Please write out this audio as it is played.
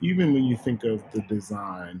Even when you think of the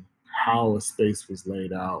design, how a space was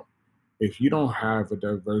laid out, if you don't have a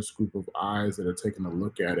diverse group of eyes that are taking a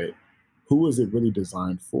look at it, who is it really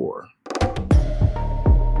designed for?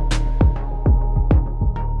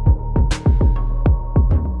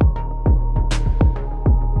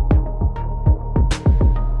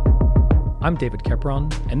 I'm David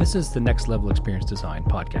Kepron, and this is the Next Level Experience Design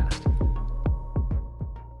podcast.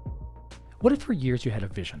 What if for years you had a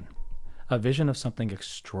vision of something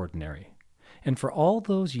extraordinary, and for all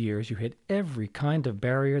those years you hit every kind of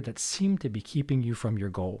barrier that seemed to be keeping you from your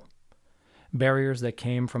goal? Barriers that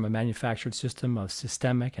came from a manufactured system of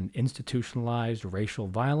systemic and institutionalized racial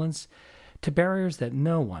violence, to barriers that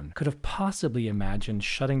no one could have possibly imagined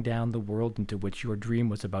shutting down the world into which your dream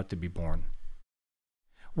was about to be born.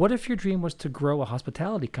 What if your dream was to grow a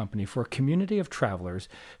hospitality company for a community of travelers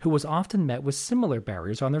who was often met with similar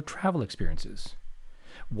barriers on their travel experiences?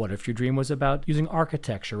 What if your dream was about using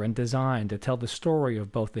architecture and design to tell the story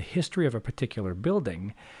of both the history of a particular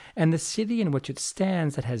building and the city in which it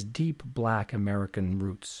stands that has deep Black American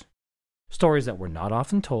roots? Stories that were not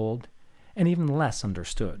often told and even less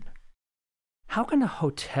understood. How can a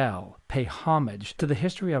hotel pay homage to the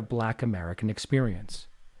history of Black American experience?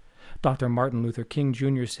 Dr. Martin Luther King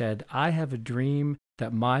Jr. said, "I have a dream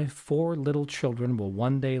that my 4 little children will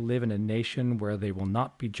one day live in a nation where they will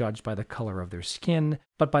not be judged by the color of their skin,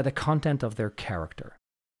 but by the content of their character."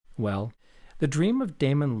 Well, the dream of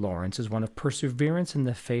Damon Lawrence is one of perseverance in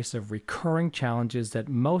the face of recurring challenges that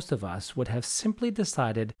most of us would have simply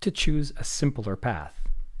decided to choose a simpler path.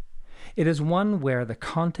 It is one where the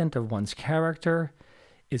content of one's character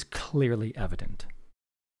is clearly evident.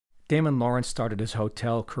 Damon Lawrence started his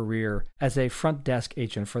hotel career as a front desk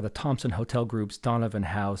agent for the Thompson Hotel Group's Donovan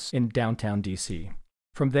House in downtown D.C.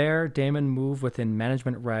 From there, Damon moved within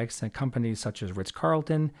management ranks at companies such as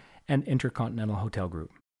Ritz-Carlton and Intercontinental Hotel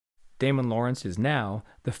Group. Damon Lawrence is now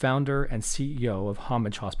the founder and CEO of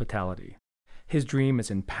Homage Hospitality. His dream is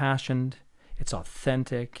impassioned, it's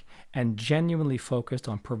authentic, and genuinely focused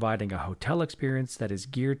on providing a hotel experience that is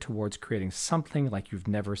geared towards creating something like you've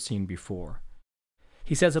never seen before.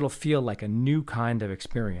 He says it'll feel like a new kind of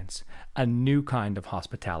experience, a new kind of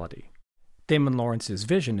hospitality. Damon Lawrence's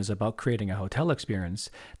vision is about creating a hotel experience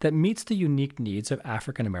that meets the unique needs of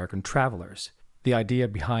African American travelers. The idea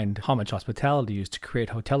behind Homage Hospitality is to create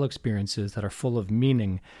hotel experiences that are full of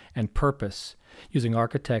meaning and purpose, using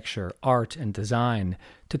architecture, art, and design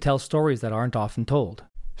to tell stories that aren't often told,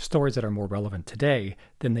 stories that are more relevant today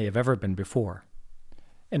than they have ever been before.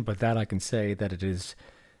 And with that, I can say that it is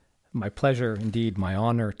my pleasure, indeed my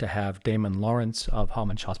honor, to have Damon Lawrence of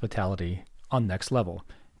Homage Hospitality on Next Level.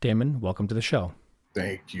 Damon, welcome to the show.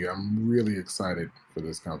 Thank you. I'm really excited for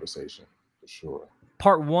this conversation, for sure.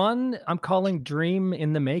 Part 1, I'm calling Dream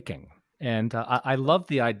in the Making. And I love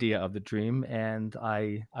the idea of the dream, and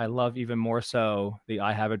I love even more so the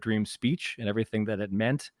I Have a Dream speech and everything that it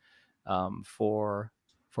meant for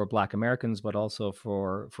Black Americans, but also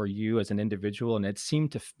for you as an individual, and it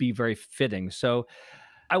seemed to be very fitting. So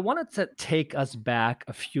I wanted to take us back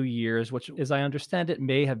a few years, which, as I understand it,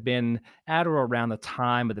 may have been at or around the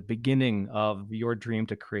time of the beginning of your dream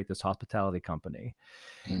to create this hospitality company.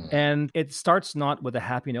 Mm. And it starts not with a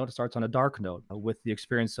happy note, it starts on a dark note with the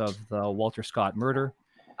experience of the Walter Scott murder.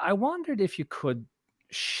 I wondered if you could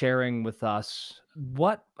sharing with us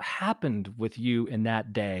what happened with you in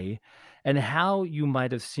that day and how you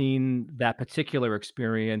might have seen that particular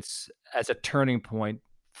experience as a turning point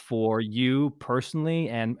for you personally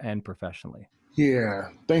and professionally.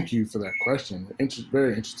 Yeah, thank you for that question.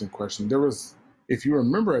 Very interesting question. If you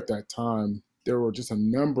remember at that time, there were just a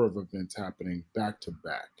number of events happening back to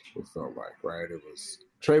back, it felt like, right? It was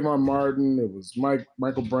Trayvon Martin, it was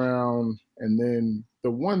Michael Brown, and then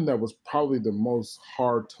the one that was probably the most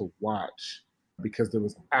hard to watch because there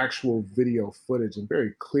was actual video footage and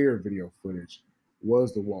very clear video footage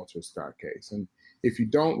was the Walter Scott case. And if you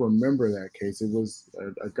don't remember that case, it was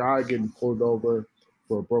a guy getting pulled over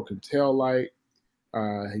for a broken tail light.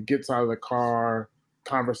 He gets out of the car,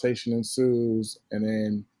 conversation ensues, and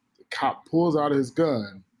then the cop pulls out his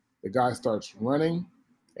gun. The guy starts running,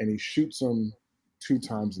 and he shoots him 2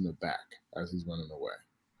 times in the back as he's running away.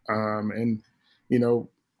 And, you know,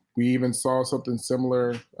 we even saw something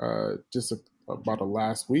similar about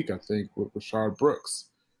last week, I think, with Rashard Brooks.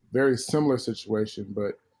 Very similar situation,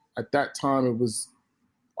 but at that time, it was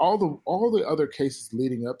all the other cases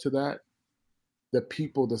leading up to that,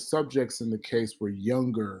 the subjects in the case were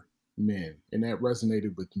younger men, and that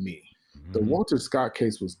resonated with me. Mm-hmm. The Walter Scott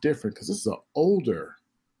case was different because this is an older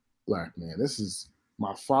Black man. This is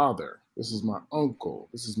my father. This is my uncle.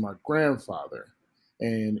 This is my grandfather.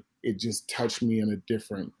 And it just touched me in a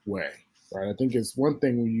different way, right? I think it's one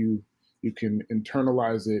thing when you can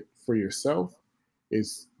internalize it for yourself.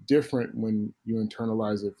 It's different when you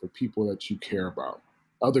internalize it for people that you care about,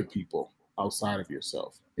 other people outside of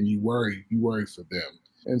yourself, and you worry for them.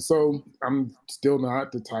 And so I'm still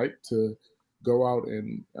not the type to go out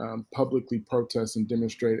and publicly protest and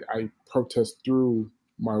demonstrate. I protest through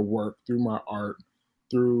my work, through my art,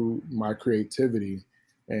 through my creativity.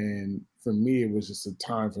 And for me, it was just a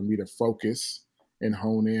time for me to focus and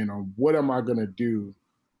hone in on what am I going to do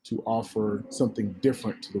to offer something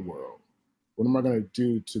different to the world? What am I going to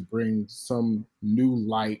do to bring some new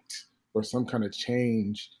light or some kind of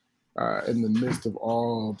change in the midst of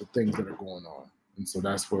all the things that are going on? And so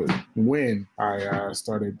that's when I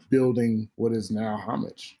started building what is now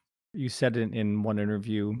Homage. You said in one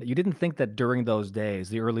interview, you didn't think that during those days,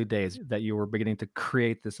 the early days, that you were beginning to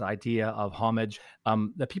create this idea of homage,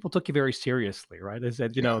 that people took you very seriously, right? They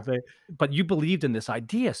said, Yeah. but you believed in this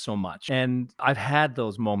idea so much. And I've had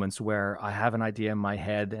those moments where I have an idea in my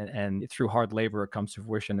head and through hard labor, it comes to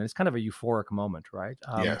fruition. And it's kind of a euphoric moment, right?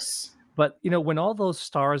 Yes. But when all those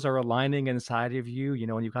stars are aligning inside of you,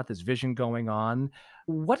 and you've got this vision going on,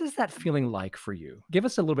 what is that feeling like for you? Give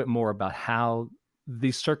us a little bit more about how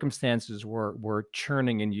these circumstances were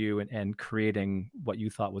churning in you and creating what you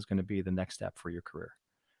thought was going to be the next step for your career.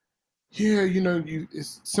 Yeah,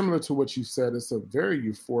 it's similar to what you said. It's a very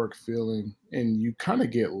euphoric feeling, and you kind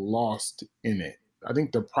of get lost in it. I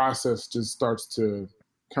think the process just starts to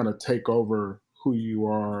kind of take over who you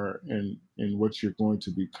are and what you're going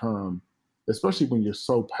to become, especially when you're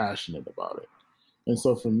so passionate about it. And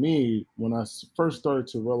so for me, when I first started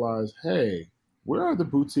to realize, hey, where are the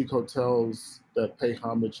boutique hotels that pay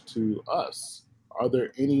homage to us? Are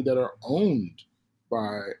there any that are owned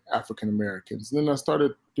by African Americans? And then I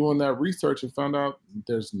started doing that research and found out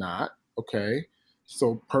there's not. Okay.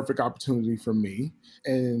 So perfect opportunity for me.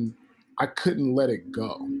 And I couldn't let it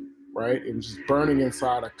go, right? It was just burning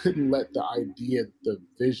inside. I couldn't let the idea, the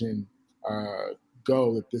vision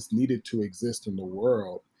go that this needed to exist in the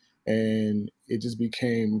world. And it just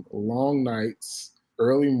became long nights,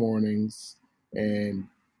 early mornings, and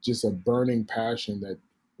just a burning passion that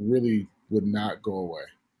really would not go away.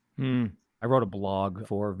 Mm. I wrote a blog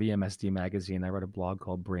for VMSD magazine. I wrote a blog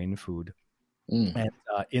called Brain Food. Mm. And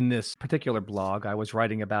in this particular blog, I was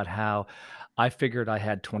writing about how I figured I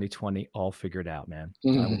had 2020 all figured out, man.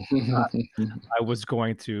 I was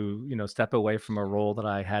going to, step away from a role that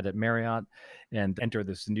I had at Marriott and enter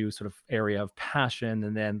this new sort of area of passion.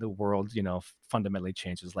 And then the world, fundamentally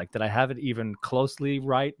changes. Like, did I have it even closely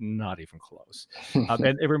right? Not even close.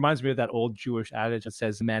 And it reminds me of that old Jewish adage that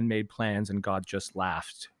says, man made plans and God just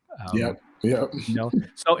laughed. Um, Yep. Yep.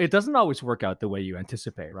 so it doesn't always work out the way you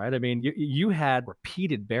anticipate, right? I mean, you had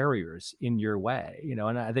repeated barriers in your way,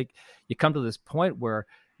 and I think you come to this point where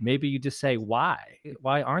maybe you just say, why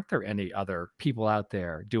aren't there any other people out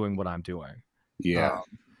there doing what I'm doing? Yeah.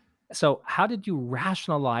 So how did you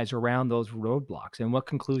rationalize around those roadblocks, and what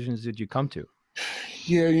conclusions did you come to?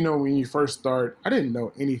 Yeah, when you first start, I didn't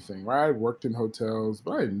know anything, right? I worked in hotels,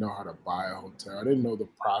 but I didn't know how to buy a hotel. I didn't know the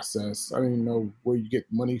process. I didn't know where you get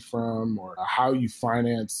money from or how you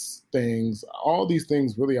finance things. All these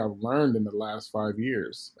things really I've learned in the last 5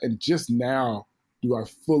 years. And just now do I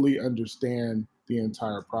fully understand the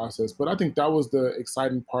entire process. But I think that was the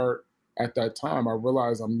exciting part at that time. I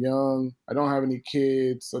realized I'm young. I don't have any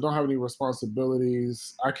kids. I don't have any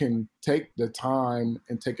responsibilities. I can take the time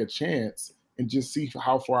and take a chance and just see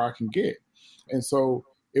how far I can get. And so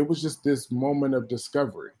it was just this moment of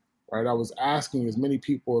discovery, right? I was asking as many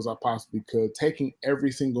people as I possibly could, taking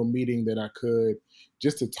every single meeting that I could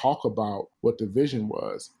just to talk about what the vision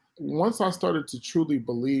was. Once I started to truly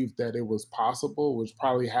believe that it was possible, which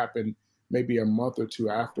probably happened maybe a month or two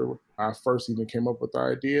after I first even came up with the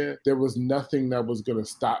idea, there was nothing that was going to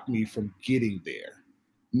stop me from getting there.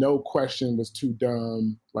 No question was too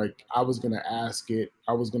dumb. Like, I was going to ask it,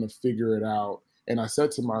 I was going to figure it out. And I said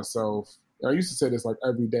to myself, I used to say this like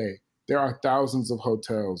every day, there are thousands of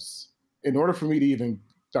hotels. In order for me to even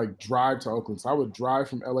like drive to Oakland, so I would drive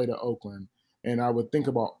from LA to Oakland and I would think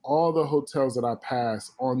about all the hotels that I pass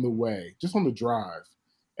on the way, just on the drive.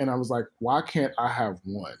 And I was like, why can't I have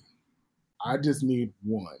one? I just need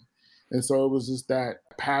one. And so it was just that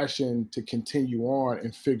passion to continue on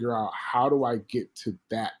and figure out how do I get to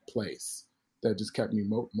that place that just kept me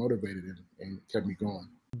motivated and kept me going.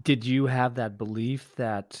 Did you have that belief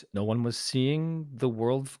that no one was seeing the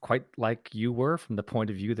world quite like you were from the point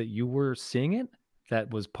of view that you were seeing it?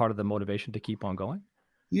 That was part of the motivation to keep on going?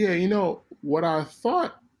 Yeah, what I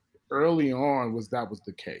thought early on was that was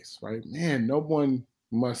the case, right? Man, no one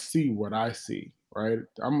must see what I see. right?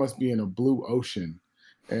 I must be in a blue ocean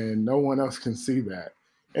and no one else can see that.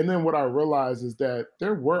 And then what I realized is that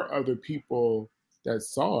there were other people that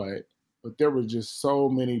saw it, but there were just so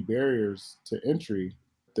many barriers to entry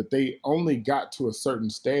that they only got to a certain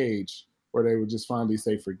stage where they would just finally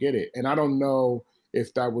say, forget it. And I don't know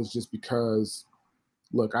if that was just because,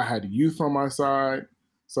 look, I had youth on my side.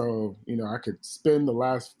 So, I could spend the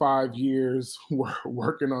last 5 years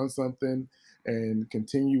working on something and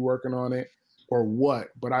continue working on it or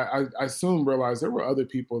what. But I soon realized there were other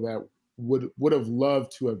people that would have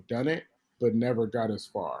loved to have done it, but never got as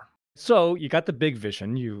far. So you got the big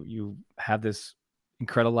vision. You have this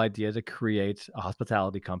incredible idea to create a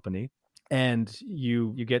hospitality company, and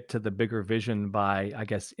you get to the bigger vision by, I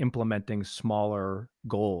guess, implementing smaller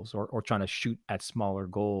goals or trying to shoot at smaller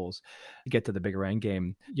goals to get to the bigger end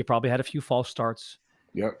game. You probably had a few false starts,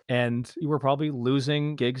 Yep. and you were probably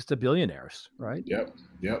losing gigs to billionaires, right? Yep.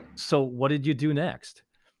 Yep. So what did you do next?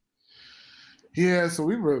 Yeah, so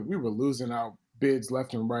we were losing out bids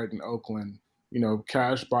left and right in Oakland.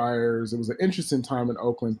 Cash buyers. It was an interesting time in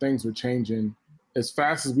Oakland. Things were changing as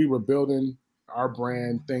fast as we were building our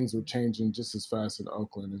brand. Things were changing just as fast in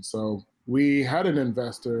Oakland, and so we had an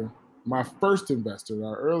investor, my first investor,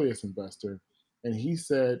 our earliest investor, and he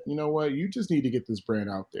said, "You know what? You just need to get this brand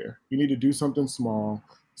out there. You need to do something small,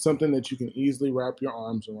 something that you can easily wrap your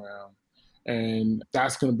arms around, and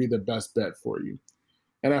that's going to be the best bet for you."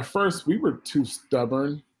 And at first, we were too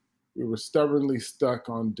stubborn. We were stubbornly stuck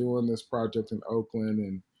on doing this project in Oakland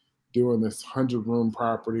and doing this 100-room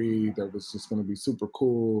property that was just going to be super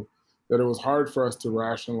cool. That it was hard for us to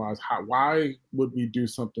rationalize why would we do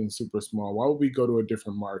something super small? Why would we go to a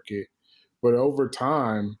different market? But over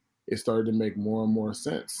time, it started to make more and more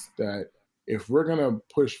sense that if we're going to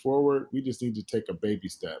push forward, we just need to take a baby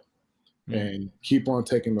step Mm. and keep on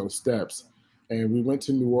taking those steps. And we went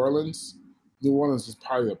to New Orleans. New Orleans is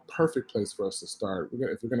probably the perfect place for us to start.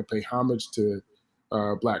 If we're going to pay homage to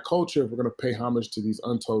Black culture, if we're going to pay homage to these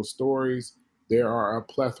untold stories, there are a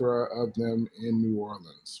plethora of them in New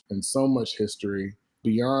Orleans and so much history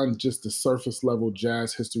beyond just the surface level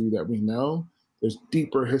jazz history that we know. There's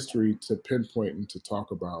deeper history to pinpoint and to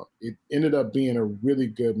talk about. It ended up being a really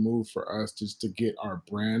good move for us just to get our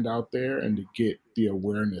brand out there and to get the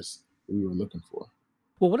awareness we were looking for.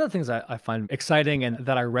 Well, one of the things I find exciting and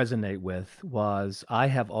that I resonate with was I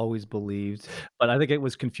have always believed, but I think it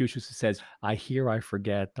was Confucius who says, I hear, I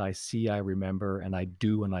forget, I see, I remember, and I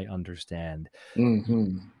do and I understand.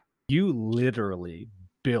 Hmm. You literally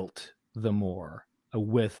built the Moore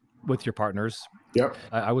with your partners. Yep.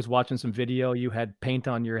 I was watching some video. You had paint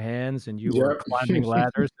on your hands and you were Yep. climbing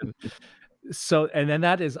ladders. And so, and then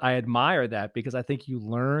that is, I admire that because I think you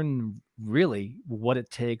learn really what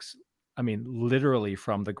it takes. I mean, literally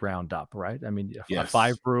from the ground up, right? I mean, a Yes.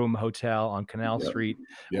 5-room hotel on Canal Yep. Street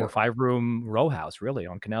or Yep. 5-room row house really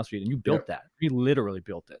on Canal Street. And you built Yep. that. You literally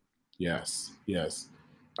built it. Yes. Yes.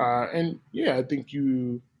 And yeah, I think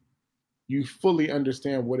you fully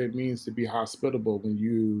understand what it means to be hospitable when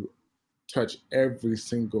you touch every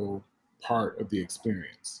single part of the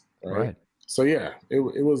experience, right? Right. So yeah, it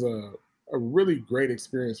was a really great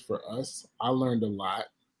experience for us. I learned a lot,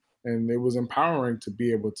 and it was empowering to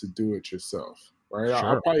be able to do it yourself, right? I'll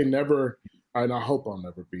Sure. probably never, and I hope I'll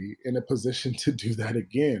never be in a position to do that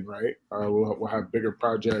again, right? We'll have bigger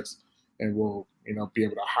projects, and we'll be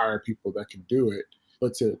able to hire people that can do it.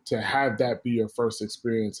 But to have that be your first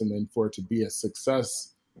experience, and then for it to be a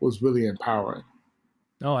success was really empowering.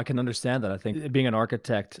 No, I can understand that. I think being an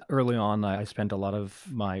architect early on, I spent a lot of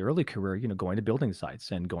my early career, going to building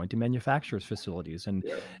sites and going to manufacturers' facilities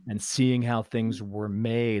Yeah. and seeing how things were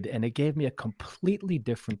made. And it gave me a completely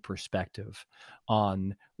different perspective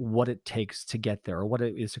on what it takes to get there or what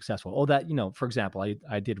it is successful. Oh, that, for example,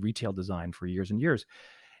 I did retail design for years and years.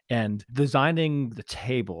 And designing the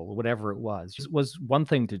table, whatever it was one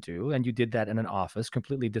thing to do. And you did that in an office,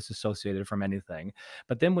 completely disassociated from anything.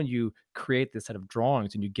 But then when you create this set of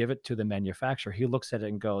drawings and you give it to the manufacturer, he looks at it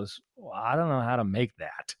and goes, well, I don't know how to make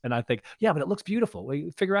that. And I think, yeah, but it looks beautiful. Well,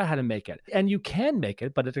 you figure out how to make it. And you can make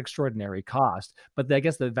it, but at extraordinary cost. But I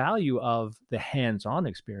guess the value of the hands on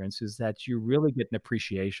experience is that you really get an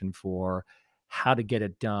appreciation for how to get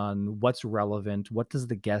it done, what's relevant, what does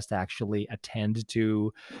the guest actually attend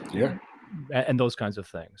to, Yeah. and those kinds of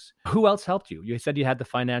things. Who else helped you? You said you had the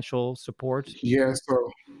financial support. Yeah, so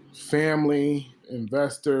family,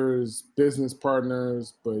 investors, business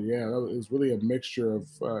partners, but yeah, it was really a mixture of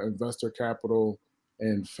investor capital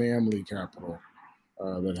and family capital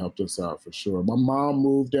that helped us out for sure. My mom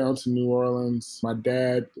moved down to New Orleans. My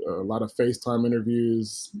dad, a lot of FaceTime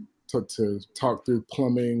interviews, to talk through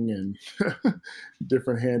plumbing and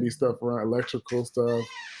different handy stuff around electrical stuff.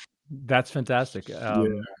 That's fantastic. Yeah,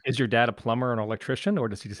 Is your dad a plumber or an electrician, or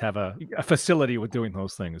does he just have a facility with doing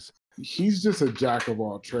those things? he's just a jack of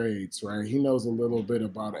all trades, right? He knows a little bit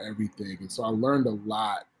about everything. And so I learned a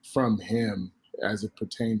lot from him as it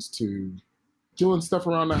pertains to doing stuff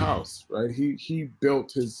around the house, right? He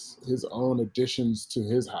built his own additions to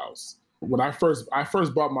his house. When I first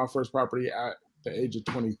bought my first property at the age of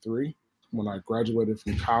 23 when I graduated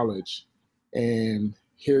from college, and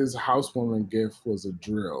his housewarming gift was a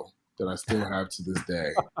drill that I still have to this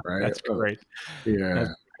day, right? That's great. Yeah.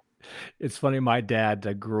 That's It's funny, my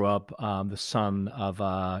dad grew up the son of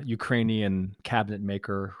a Ukrainian cabinet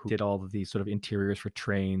maker who did all of these sort of interiors for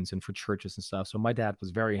trains and for churches and stuff. So my dad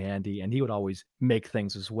was very handy and he would always make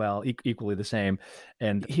things as well, equally the same.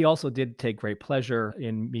 And he also did take great pleasure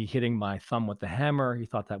in me hitting my thumb with the hammer. He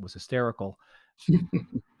thought that was hysterical,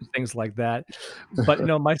 things like that. But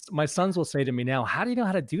my sons will say to me now, "How do you know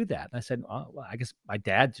how to do that?" And I said, "Oh, well, I guess my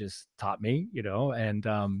dad just taught me, and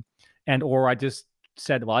or I just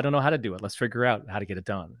said, well, I don't know how to do it. Let's figure out how to get it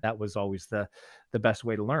done." That was always the best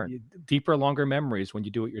way to learn. Deeper, longer memories when you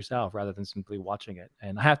do it yourself rather than simply watching it.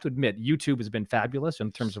 And I have to admit, YouTube has been fabulous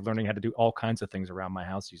in terms of learning how to do all kinds of things around my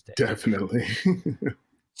house these days. Definitely.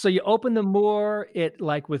 So you opened the Moore, it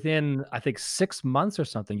like within, I think, 6 months or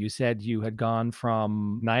something, you said you had gone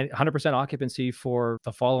from 100% occupancy for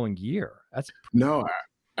the following year. That's No,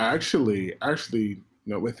 actually,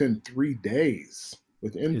 no, within 3 days.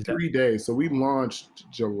 Within is that 3 days. So we launched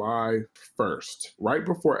July 1st, right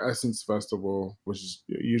before Essence Festival, which is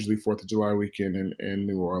usually 4th of July weekend in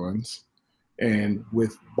New Orleans. And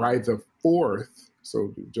with by the 4th,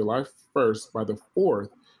 so July 1st, by the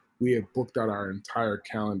 4th, we had booked out our entire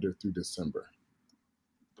calendar through December.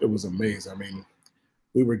 It was amazing. I mean,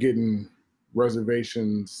 we were getting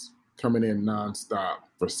reservations coming in nonstop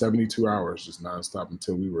for 72 hours, just nonstop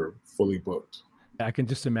until we were fully booked. I can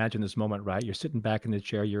just imagine this moment, right? You're sitting back in the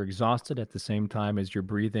chair, you're exhausted at the same time as you're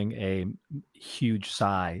breathing a huge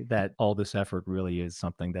sigh that all this effort really is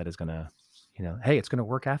something that is going to, hey, it's going to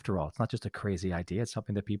work after all. It's not just a crazy idea. It's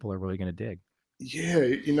something that people are really going to dig. Yeah,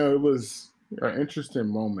 it was an interesting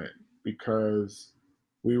moment because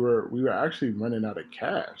we were actually running out of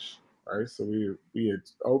cash, right? So we had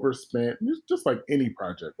overspent, just like any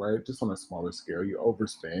project, right? Just on a smaller scale, you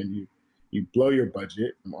overspend, you blow your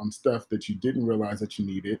budget on stuff that you didn't realize that you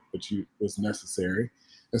needed, but you was necessary.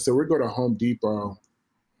 And so we go to Home Depot,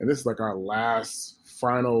 and this is like our last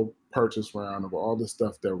final purchase round of all the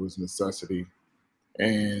stuff that was necessity.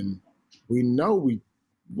 And we know we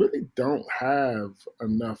really don't have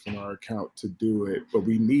enough in our account to do it, but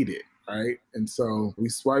we need it, right? And so we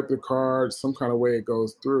swipe the card, some kind of way it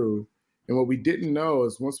goes through. And what we didn't know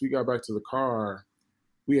is once we got back to the car,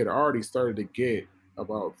 we had already started to get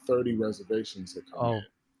about 30 reservations that come Oh,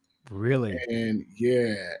 really? in. And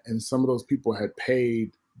yeah, and some of those people had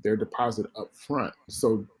paid their deposit up front.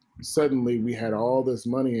 So suddenly we had all this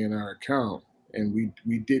money in our account and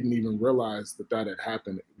we didn't even realize that that had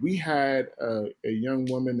happened. We had a young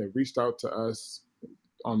woman that reached out to us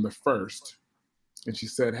on the first, and she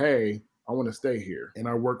said, "Hey, I want to stay here." And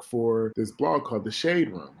I work for this blog called The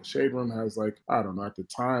Shade Room. The Shade Room has, like, I don't know, at the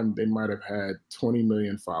time they might have had 20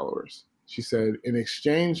 million followers. She said, "In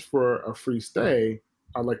exchange for a free stay,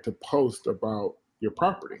 I'd like to post about your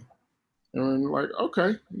property." And we're like,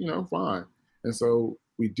 okay, fine. And so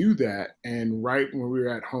we do that. And right when we were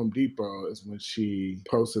at Home Depot is when she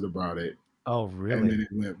posted about it. Oh, And then really? it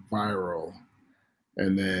went viral.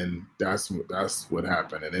 And then that's what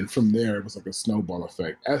happened. And then from there, it was like a snowball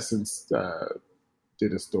effect. Essence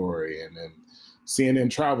did a story, and then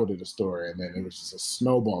CNN Travel did a story, and then it was just a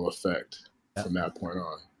snowball effect Yeah. from that point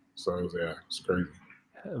on. So it was, yeah, it's crazy.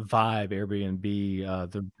 Vibe,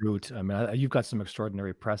 Airbnb, the Root. I mean, you've got some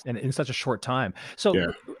extraordinary press and in such a short time. So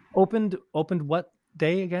Yeah. opened what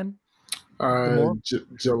day again? The Moore?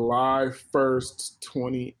 July 1st,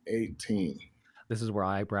 2018. This is where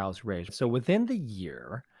eyebrows raise. So within the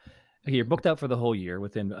year, okay, you're booked out for the whole year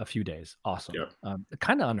within a few days. Awesome. Yep.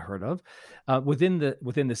 Kind of unheard of. Within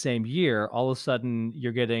the same year, all of a sudden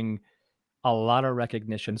you're getting a lot of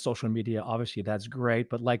recognition. Social media, obviously, that's great,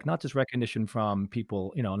 but like not just recognition from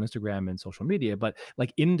people, on Instagram and social media, but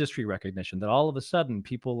like industry recognition. That all of a sudden,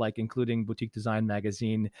 people like, including Boutique Design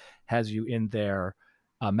Magazine, has you in their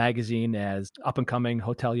magazine as up and coming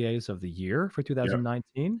hoteliers of the year for Yep.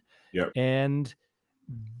 2019, Yep. and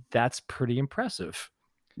that's pretty impressive.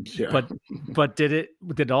 Yeah. But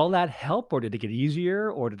did all that help, or did it get easier,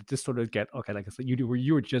 or did it just sort of get okay? Like I said, you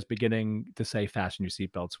were just beginning to say, "Fasten your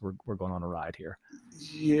seatbelts. We're going on a ride here."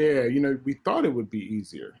 Yeah. We thought it would be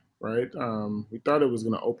easier. right? We thought it was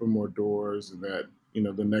going to open more doors and that,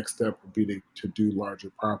 the next step would be to do larger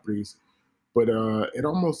properties. But it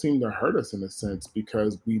almost seemed to hurt us in a sense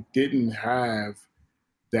because we didn't have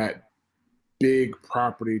that big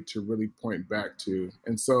property to really point back to.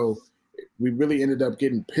 And so we really ended up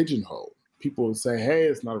getting pigeonholed. People would say, hey,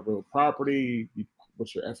 it's not a real property.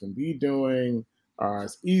 What's your F&B doing?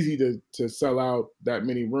 It's easy to sell out that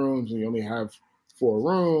many rooms when you only have 4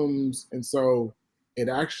 rooms. And so it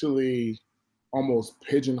actually almost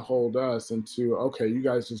pigeonholed us into, okay, you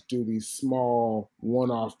guys just do these small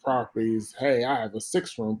one-off properties. Hey, I have a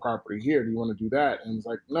 6-room property here. Do you want to do that? And it's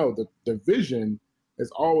like, no, the vision has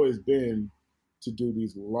always been to do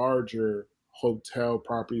these larger hotel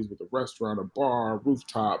properties with a restaurant, a bar,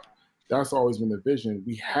 rooftop. That's always been the vision.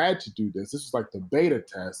 We had to do this. This was like the beta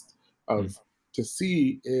test of to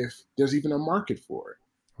see if there's even a market for it,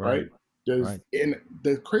 right? And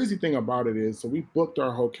the crazy thing about it is, so we booked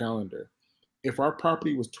our whole calendar. If our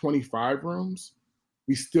property was 25 rooms,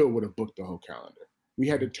 we still would have booked the whole calendar. We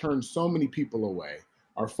had to turn so many people away.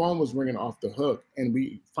 Our phone was ringing off the hook, and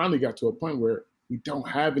we finally got to a point where we don't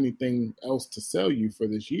have anything else to sell you for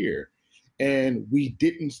this year. And we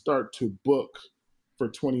didn't start to book for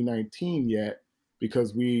 2019 yet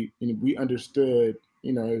because we understood,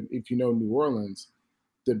 if you know New Orleans,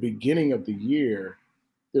 the beginning of the year,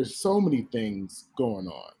 there's so many things going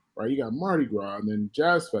on, right? You got Mardi Gras and then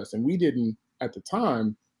Jazz Fest, and we didn't, at the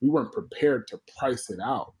time, we weren't prepared to price it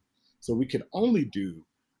out. So we could only do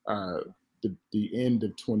the end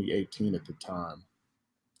of 2018 at the time.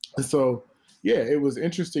 And so, yeah, it was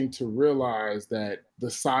interesting to realize that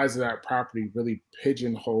the size of that property really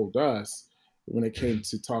pigeonholed us when it came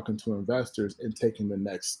to talking to investors and taking the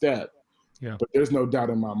next step. Yeah. But there's no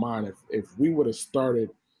doubt in my mind, if we would have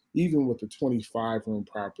started even with the 25-room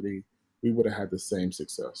property, we would have had the same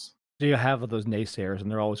success. So you have those naysayers, and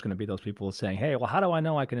there are always going to be those people saying, hey, well, how do I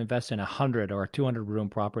know I can invest in 100 or a 200-room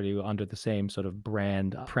property under the same sort of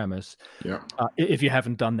brand premise? Yeah. If you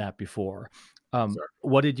haven't done that before.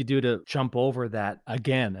 What did you do to jump over that,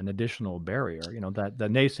 again, an additional barrier? That the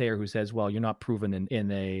naysayer who says, well, you're not proven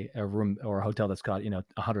in a room or a hotel that's got,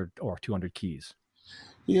 100 or 200 keys.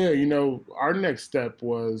 Yeah, our next step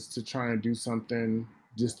was to try and do something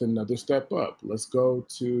just another step up. Let's go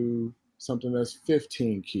to something that's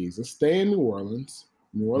 15 keys. Let's stay in New Orleans.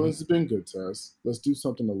 New Orleans has been good to us. Let's do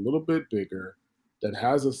something a little bit bigger that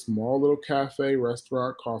has a small little cafe,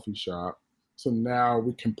 restaurant, coffee shop. So now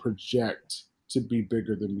we can project to be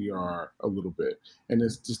bigger than we are a little bit. And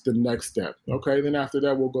it's just the next step. Okay, then after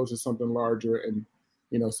that, we'll go to something larger and,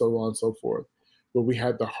 so on and so forth. But we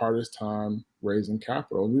had the hardest time raising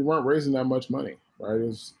capital. We weren't raising that much money, right?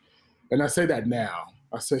 And I say that now.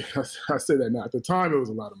 I say that now. At the time, it was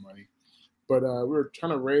a lot of money. But we were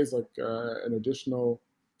trying to raise like an additional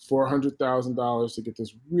 $400,000 to get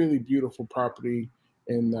this really beautiful property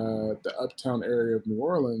in the uptown area of New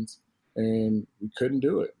Orleans, and we couldn't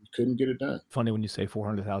do it. We couldn't get it done. Funny when you say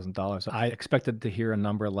 $400,000. I expected to hear a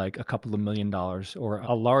number like a couple of $1 million or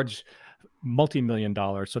a large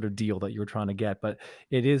multi-million-dollar sort of deal that you were trying to get, but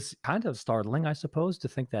it is kind of startling, I suppose, to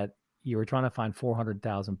think that you were trying to find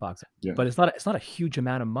 $400,000. Yeah. But it's not a huge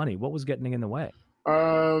amount of money. What was getting in the way?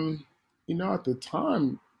 At the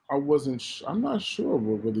time, I'm not sure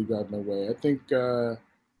what really got in the way. I think,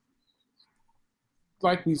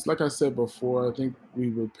 like I said before, I think we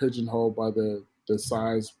were pigeonholed by the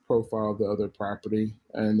size profile of the other property.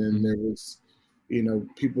 And then there was,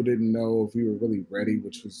 people didn't know if we were really ready,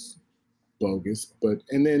 which was bogus.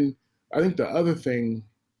 And then I think the other thing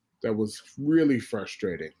that was really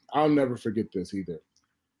frustrating, I'll never forget this either.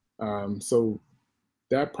 So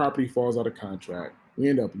that property falls out of contract. We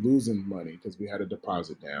end up losing money because we had a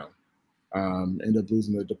deposit down. End up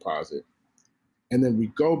losing the deposit. And then we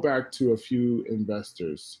go back to a few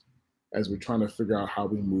investors as we're trying to figure out how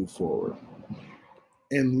we move forward.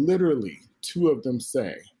 And literally 2 of them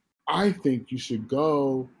say, I think you should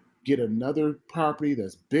go get another property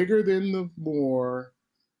that's bigger than the Moore,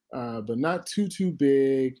 but not too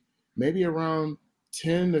big, maybe around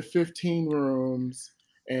 10 to 15 rooms.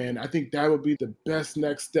 And I think that would be the best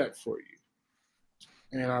next step for you.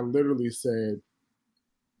 And I literally said,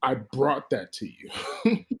 I brought that to you.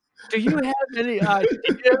 Do you have any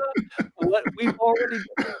idea what we've already?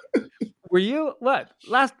 Were you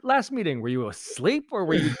last meeting? Were you asleep, or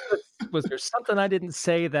was there something I didn't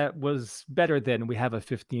say that was better than we have a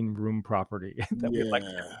 15-room property that we'd like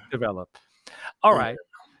to develop? All right.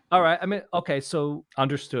 I mean, okay, so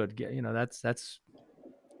understood. That's.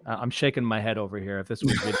 I'm shaking my head over here. If this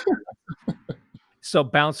was good. So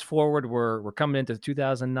bounce forward. We're coming into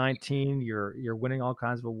 2019. You're winning all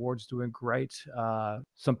kinds of awards, doing great.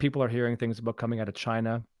 Some people are hearing things about coming out of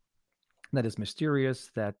China that is mysterious,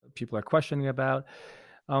 that people are questioning about.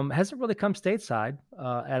 Hasn't really come stateside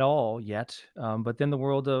at all yet. But then the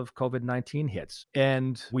world of COVID-19 hits.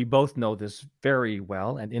 And we both know this very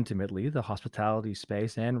well and intimately. The hospitality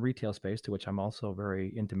space and retail space, to which I'm also very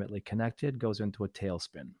intimately connected, goes into a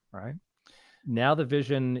tailspin, right? Now the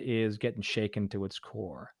vision is getting shaken to its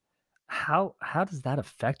core. How does that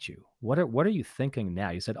affect you? What are you thinking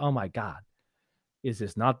now? You said, "Oh my God, is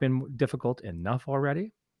this not been difficult enough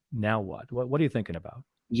already? Now what? What are you thinking about?"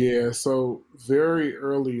 Yeah, so very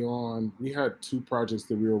early on, we had two projects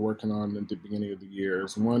that we were working on at the beginning of the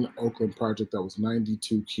years. One Oakland project that was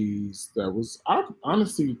 92 keys, that was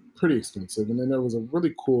honestly pretty expensive. And then there was a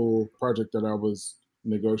really cool project that I was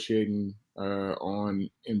negotiating on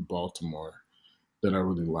in Baltimore that I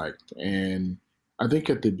really liked. And I think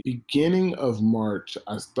at the beginning of March,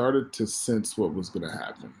 I started to sense what was going to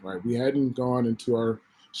happen, right? We hadn't gone into our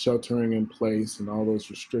sheltering in place and all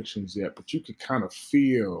those restrictions yet, but you could kind of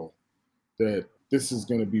feel that this is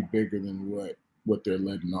going to be bigger than what they're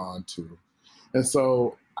letting on to. And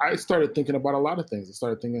so I started thinking about a lot of things. I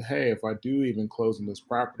started thinking, hey, if I do even close on this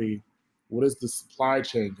property, what is the supply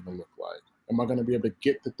chain going to look like? Am I going to be able to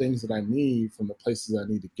get the things that I need from the places I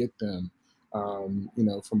need to get them?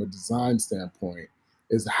 From a design standpoint,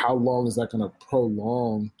 is how long is that going to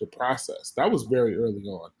prolong the process? That was very early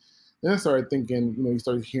on. Then I started thinking, you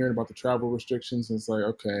started hearing about the travel restrictions, and it's like,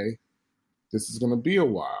 okay, this is going to be a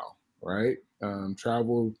while, right?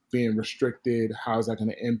 Travel being restricted, how is that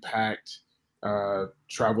going to impact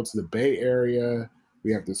travel to the Bay Area?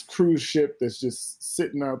 We have this cruise ship that's just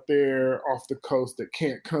sitting out there off the coast that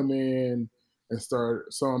can't come in and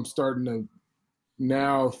start. So I'm starting to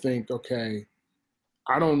now think, okay,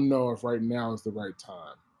 I don't know if right now is the right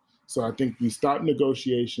time. So I think we stopped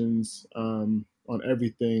negotiations on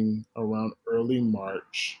everything around early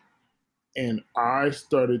March. And I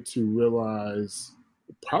started to realize,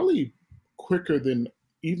 probably quicker than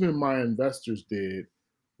even my investors did,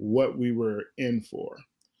 what we were in for.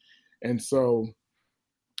 And so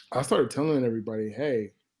I started telling everybody,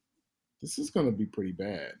 hey, this is going to be pretty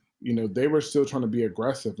bad. They were still trying to be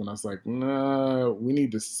aggressive. And I was like, nah, we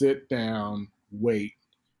need to sit down, wait,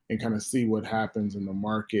 and kind of see what happens in the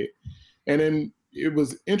market. And then it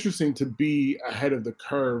was interesting to be ahead of the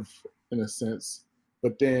curve in a sense.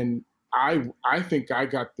 But then I think I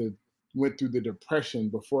went through the depression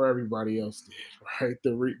before everybody else did, right?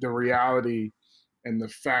 The reality and the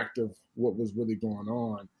fact of what was really going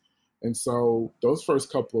on. And so those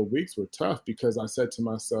first couple of weeks were tough because I said to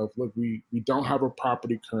myself, look, we don't have a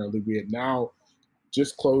property currently. We had now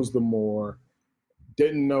just closed the Moore,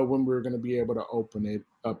 didn't know when we were going to be able to open it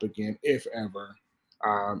up again, if ever.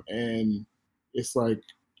 And it's like,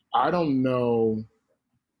 I don't know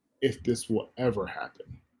if this will ever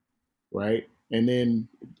happen, right? And then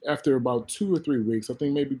after about 2 or 3 weeks, I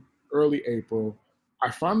think maybe early April, I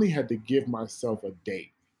finally had to give myself a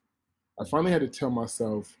date. I finally had to tell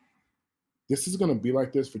myself, this is going to be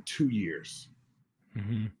like this for 2 years.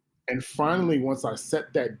 Mm-hmm. And finally, once I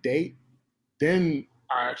set that date, then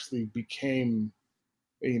I actually became,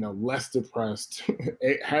 less depressed.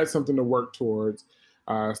 It had something to work towards.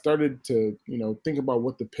 Started to, think about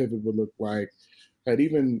what the pivot would look like. Had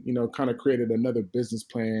even, kind of created another business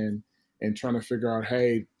plan and trying to figure out,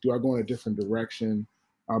 hey, do I go in a different direction?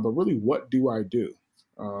 But really, what do I do?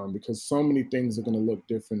 Because so many things are going to look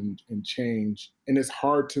different and change, and it's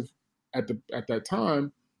hard to, at that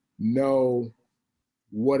time, know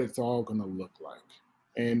what it's all going to look like.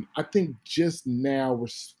 And I think just now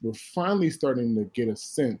we're finally starting to get a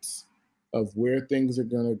sense of where things are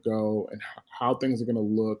going to go and how things are going to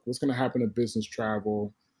look, what's going to happen to business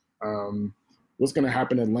travel, um, what's going to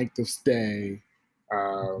happen in length of stay,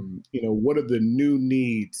 what are the new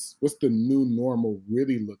needs, what's the new normal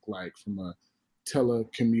really look like from a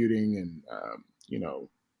telecommuting and,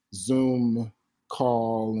 Zoom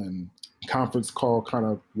call and conference call kind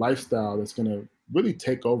of lifestyle that's going to really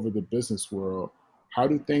take over the business world. How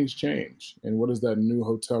do things change? And what does that new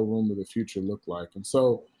hotel room of the future look like? And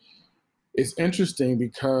so it's interesting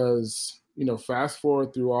because, fast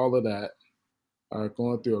forward through all of that,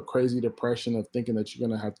 going through a crazy depression of thinking that you're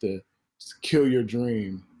going to have to kill your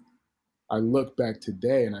dream. I look back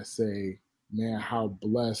today and I say, man, how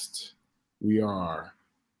blessed we are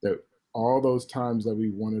that all those times that we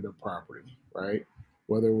wanted a property, right?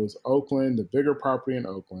 Whether it was Oakland, the bigger property in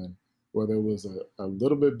Oakland, whether it was a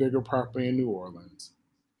little bit bigger property in New Orleans,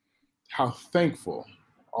 how thankful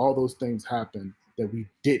all those things happened that we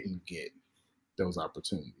didn't get those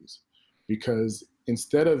opportunities. Because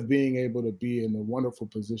instead of being able to be in the wonderful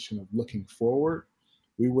position of looking forward,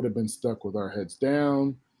 we would have been stuck with our heads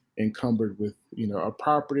down, encumbered with, a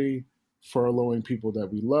property, furloughing people that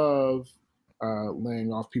we love,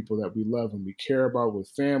 laying off people that we love and we care about with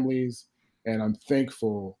families. And I'm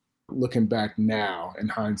thankful looking back now in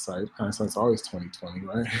hindsight's always 2020,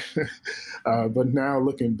 right? But now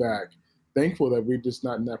looking back, thankful that we're just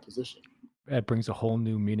not in that position. That brings a whole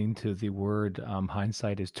new meaning to the word.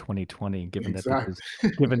 Hindsight is 2020, Exactly.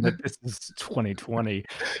 given that this is 2020,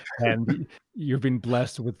 and you've been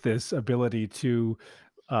blessed with this ability to,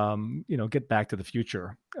 get back to the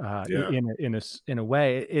future. Yeah. In a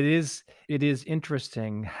way, it is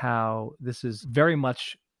interesting how this is very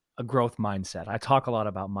much a growth mindset. I talk a lot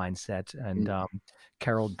about mindset, and Mm.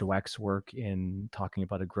 Carol Dweck's work in talking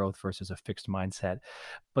about a growth versus a fixed mindset.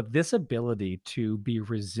 But this ability to be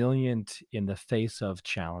resilient in the face of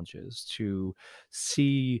challenges, to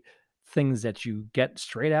see things that you get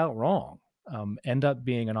straight out wrong, end up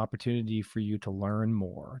being an opportunity for you to learn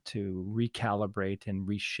more, to recalibrate and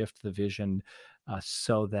reshift the vision,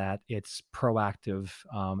 so that it's proactive,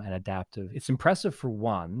 and adaptive. It's impressive for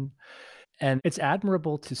one, and it's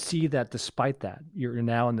admirable to see that despite that, you're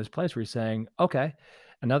now in this place where you're saying, okay,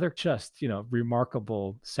 another just,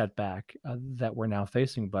 remarkable setback, that we're now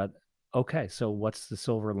facing. But okay, so what's the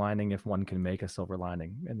silver lining if one can make a silver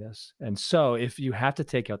lining in this? And so if you have to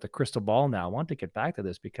take out the crystal ball now, I want to get back to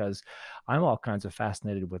this because I'm all kinds of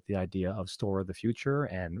fascinated with the idea of store of the future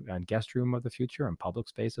and guest room of the future and public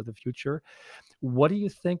space of the future. What do you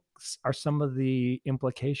think are some of the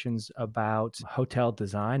implications about hotel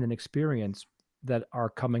design and experience that are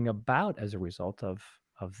coming about as a result of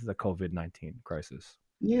the COVID-19 crisis?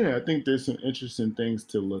 Yeah, I think there's some interesting things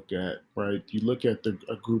to look at, right? You look at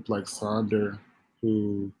a group like Sonder,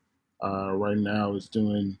 who right now is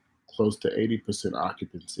doing close to 80%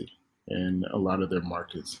 occupancy in a lot of their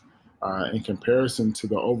markets. In comparison to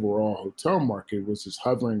the overall hotel market, which is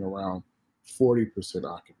hovering around 40%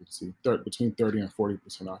 occupancy, between 30 and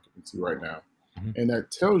 40% occupancy right now. Mhm. And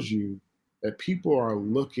that tells you that people are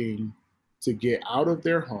looking to get out of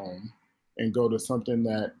their home and go to something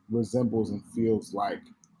that resembles and feels like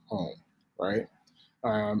home, right?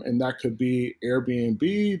 And that could be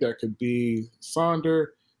Airbnb, that could be Sonder.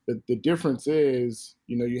 The difference is,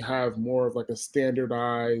 you have more of like a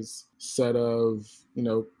standardized set of,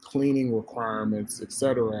 cleaning requirements, et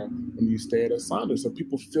cetera, when you stay at a Sonder. So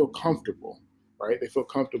people feel comfortable, right? They feel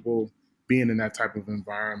comfortable being in that type of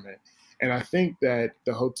environment. And I think that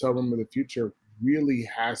the hotel room of the future really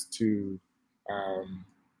has to um,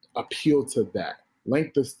 appeal to that.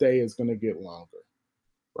 Length of stay is going to get longer,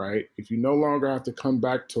 right? If you no longer have to come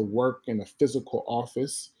back to work in a physical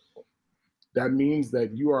office, that means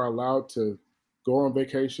that you are allowed to go on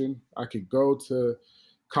vacation. I could go to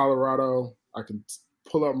Colorado. I can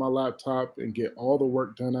pull up my laptop and get all the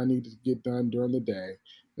work done I need to get done during the day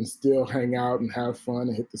and still hang out and have fun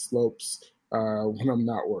and hit the slopes when I'm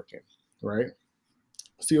not working, right?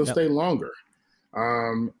 So you'll Yep. stay longer.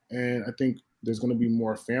 And I think there's going to be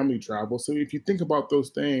more family travel. So if you think about those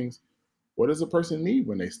things, what does a person need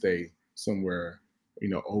when they stay somewhere,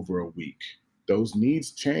 over a week? Those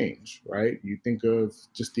needs change, right? You think of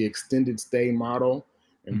just the extended stay model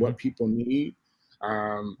and Mhm. what people need.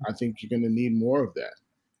 I think you're going to need more of that.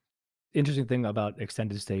 Interesting thing about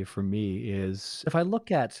extended stay for me is if I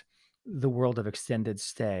look at the world of extended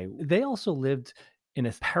stay, they also lived in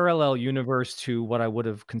a parallel universe to what I would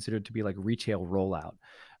have considered to be like retail rollout.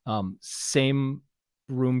 Same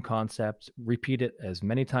room concept, repeat it as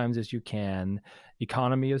many times as you can,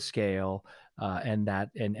 economy of scale,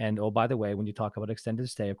 and oh, by the way, when you talk about extended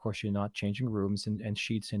stay, of course you're not changing rooms and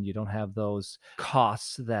sheets, and you don't have those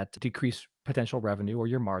costs that decrease potential revenue or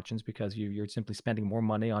your margins because you're simply spending more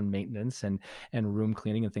money on maintenance and room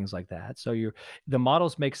cleaning and things like that. So the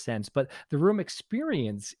models make sense, but the room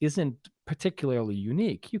experience isn't particularly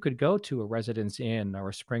unique. You could go to a Residence Inn or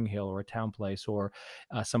a Spring Hill or a Town Place or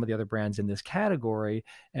some of the other brands in this category,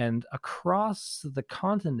 and across the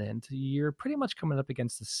continent, you're pretty much coming up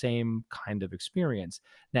against the same kind of experience.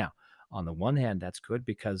 Now, on the one hand, that's good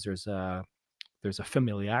because there's a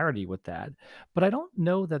familiarity with that. But I don't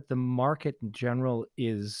know that the market in general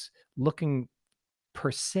is looking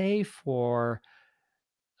per se for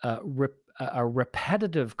a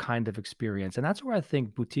repetitive kind of experience. And that's where I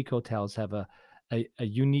think boutique hotels have a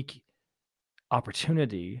unique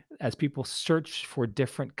opportunity as people search for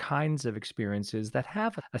different kinds of experiences that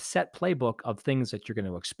have a set playbook of things that you're going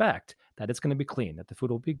to expect, that it's going to be clean, that the food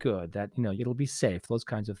will be good, that it'll be safe, those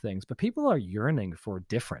kinds of things. But people are yearning for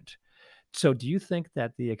different. So do you think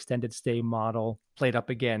that the extended stay model played up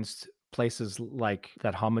against places like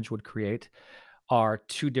that Homage would create? are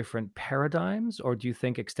two different paradigms, or do you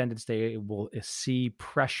think extended stay will see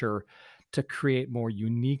pressure to create more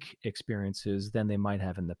unique experiences than they might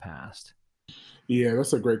have in the past? Yeah,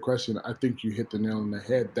 that's a great question. I think you hit the nail on the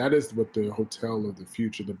head. That is what the hotel of the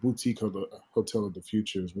future, the boutique of the hotel of the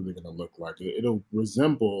future is really going to look like. It'll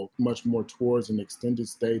resemble much more towards an extended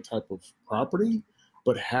stay type of property,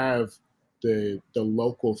 but have the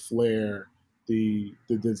local flair, the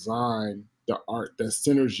design, the art that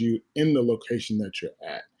centers you in the location that you're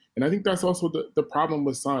at. And I think that's also the problem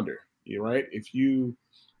with Sonder, right? If you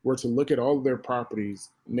were to look at all of their properties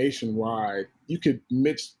nationwide, you could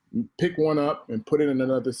pick one up and put it in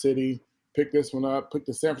another city, pick this one up, pick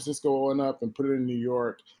the San Francisco one up and put it in New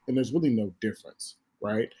York, and there's really no difference,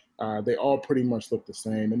 right? They all pretty much look the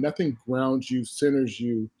same, and nothing grounds you, centers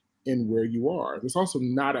you in where you are. There's also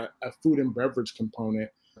not a food and beverage component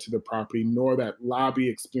to the property, nor that lobby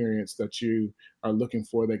experience that you are looking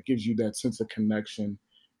for that gives you that sense of connection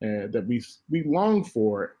that we long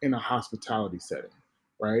for in a hospitality setting,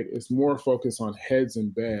 right? It's more focused on heads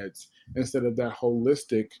and beds instead of that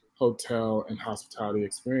holistic hotel and hospitality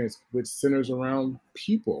experience, which centers around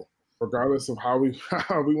people. Regardless of how we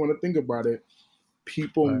how we want to think about it,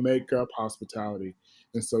 people Right. make up hospitality,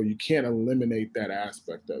 and so you can't eliminate that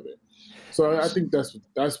aspect of it. So I think that's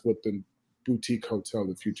what the boutique hotel of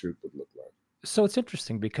the future would look like. So it's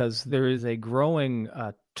interesting because there is a growing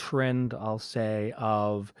trend, I'll say,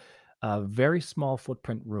 of very small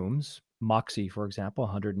footprint rooms. Moxie, for example,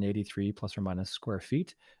 183 plus or minus square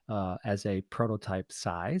feet as a prototype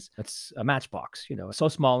size. It's a matchbox, so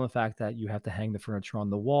small in the fact that you have to hang the furniture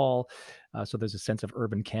on the wall. So there's a sense of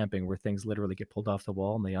urban camping where things literally get pulled off the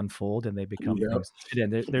wall and they unfold and they become Yep. things to fit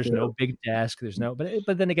in. There's no Yep. big desk. There's no, but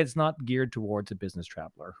then again, it's not geared towards a business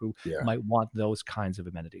traveler who Yeah. might want those kinds of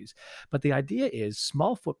amenities. But the idea is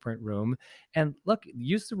small footprint room, and look,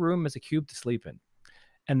 use the room as a cube to sleep in,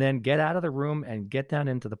 and then get out of the room and get down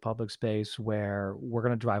into the public space where we're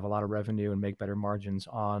going to drive a lot of revenue and make better margins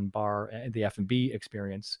on bar and the F&B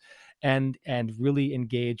experience, and really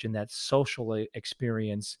engage in that social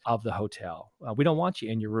experience of the hotel. We don't want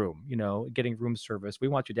you in your room, getting room service. We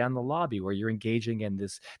want you down in the lobby where you're engaging in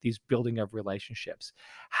these building of relationships.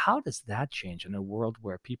 How does that change in a world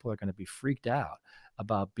where people are going to be freaked out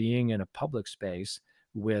about being in a public space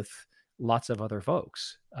with lots of other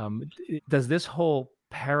folks? Does this whole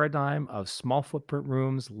paradigm of small footprint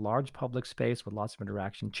rooms, large public space with lots of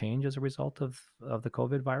interaction change as a result of the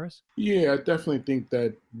COVID virus? Yeah, I definitely think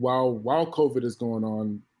that while COVID is going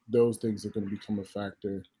on, those things are going to become a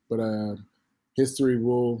factor. But history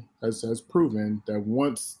will has proven that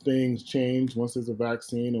once things change, once there's a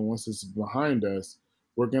vaccine, and once this is behind us,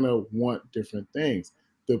 we're going to want different things.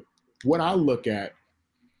 The what I look at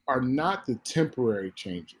are not the temporary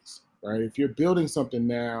changes, right? If you're building something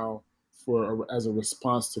now as a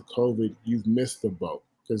response to COVID, you've missed the boat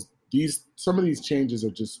because these some of these changes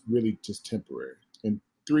are just really just temporary. And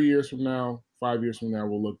 3 years from now, 5 years from now,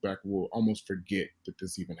 we'll look back, we'll almost forget that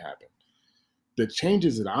this even happened. The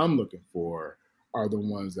changes that I'm looking for are the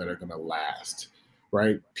ones that are going to last,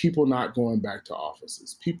 right? People not going back to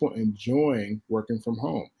offices, people enjoying working from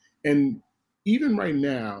home. And even right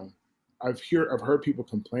now, I've heard people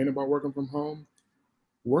complain about working from home.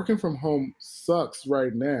 Working from home sucks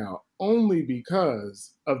right now only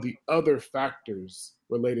because of the other factors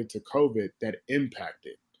related to COVID that impact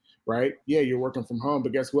it, right? Yeah, you're working from home,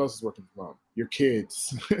 but guess who else is working from home? Your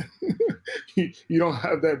kids. You don't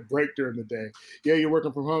have that break during the day. Yeah, you're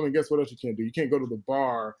working from home, and guess what else you can't do? You can't go to the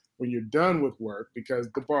bar when you're done with work because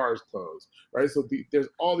the bar is closed, right? So there's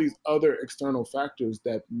all these other external factors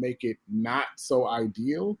that make it not so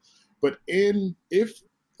ideal. But if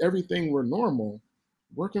everything were normal,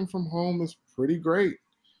 working from home is pretty great.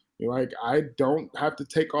 Like I don't have to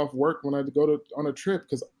take off work when I go on a trip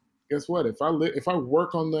because guess what? If I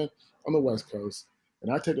work on the West Coast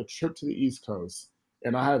and I take a trip to the East Coast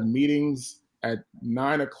and I have meetings at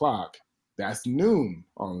 9 o'clock, that's noon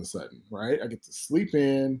all of a sudden, right? I get to sleep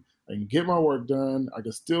in, I can get my work done, I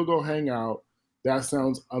can still go hang out. That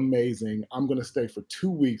sounds amazing. I'm gonna stay for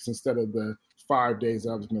 2 weeks instead of the 5 days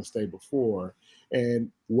I was gonna stay before.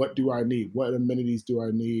 And what do I need? What amenities do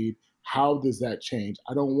I need? How does that change?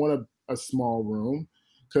 I don't want a small room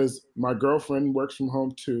because my girlfriend works from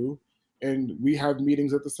home too, and we have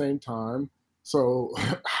meetings at the same time. So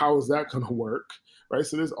how is that going to work, right?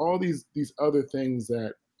 So there's all these other things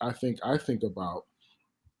that I think about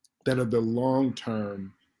that are the long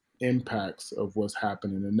term impacts of what's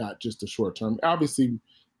happening and not just the short term. Obviously,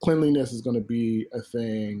 cleanliness is going to be a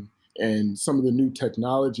thing, and some of the new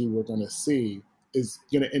technology we're going to see is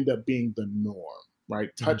going to end up being the norm, right?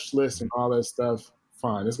 Mhm. Touchless and all that stuff,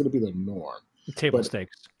 fine, it's going to be the norm. Table But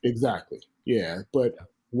stakes. exactly, yeah. But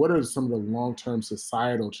what are some of the long-term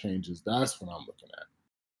societal changes? That's what I'm looking at.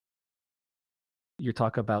 You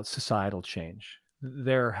talk about societal change.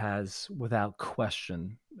 There has, without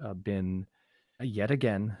question, been yet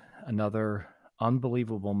again another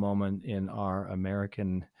unbelievable moment in our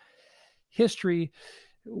American history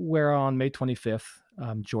where on May 25th,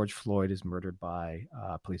 George Floyd is murdered by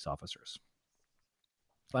police officers.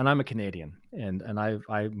 And I'm a Canadian, and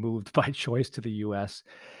I moved by choice to the U.S.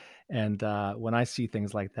 And when I see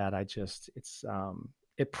things like that,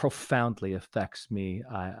 it profoundly affects me.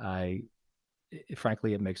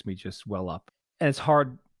 Frankly, it makes me just well up, and it's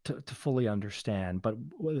hard to fully understand. But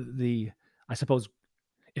I suppose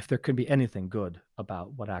if there could be anything good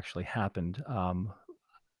about what actually happened,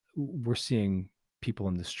 we're seeing people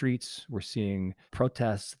in the streets. We're seeing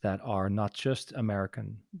protests that are not just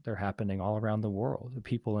American, they're happening all around the world. The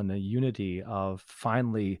people in the unity of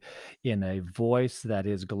finally, in a voice that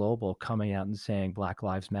is global, coming out and saying Black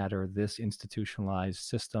Lives Matter, this institutionalized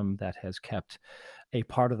system that has kept a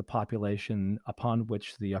part of the population upon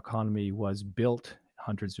which the economy was built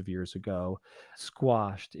hundreds of years ago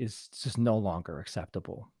squashed, is just no longer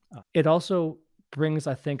acceptable. It also brings,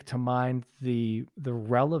 I think, to mind the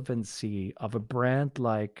relevancy of a brand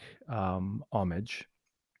like Homage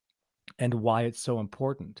and why it's so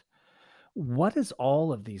important. What is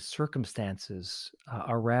all of these circumstances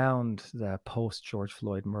around the post George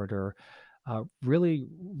Floyd murder really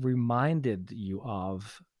reminded you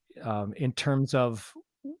of in terms of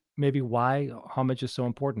maybe why Homage is so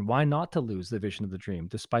important? Why not to lose the vision of the dream,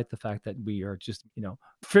 despite the fact that we are just,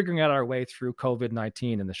 figuring out our way through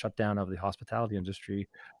COVID-19 and the shutdown of the hospitality industry?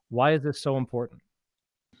 Why is this so important?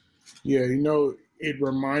 Yeah, it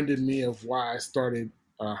reminded me of why I started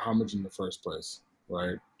Homage in the first place,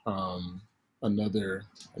 right? Um, another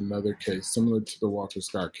case similar to the Walter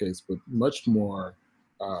Scott case, but much more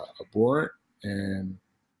abhorrent and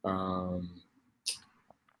um,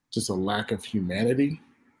 just a lack of humanity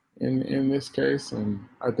in this case. And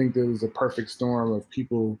I think there was a perfect storm of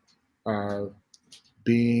people uh,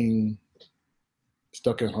 being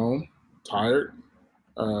stuck at home, tired,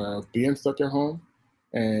 being stuck at home,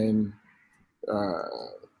 and uh,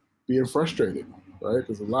 being frustrated, right?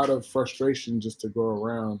 There's a lot of frustration just to go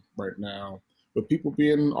around right now with people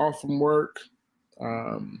being off from work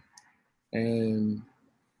um, and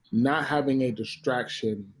not having a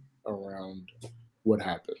distraction around what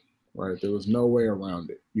happened, right? There was no way around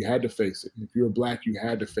it. You had to face it. If you were Black, you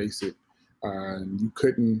had to face it. You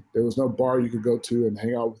couldn't, there was no bar you could go to and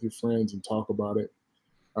hang out with your friends and talk about it.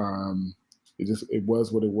 Um, it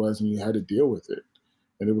was what it was, and you had to deal with it.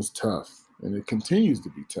 And it was tough, and it continues to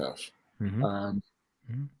be tough. Mm-hmm. Um,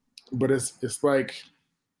 Mm-hmm. but it's like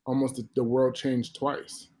almost the world changed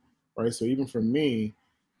twice, right? So even for me,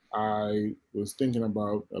 I was thinking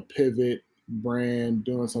about a pivot, brand,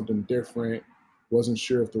 doing something different. Wasn't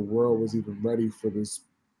sure if the world was even ready for this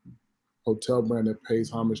hotel brand that pays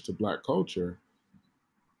homage to Black culture.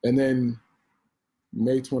 And then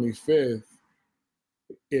May 25th,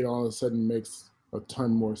 it all of a sudden makes a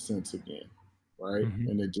ton more sense again, right? Mm-hmm.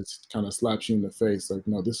 And it just kind of slaps you in the face like,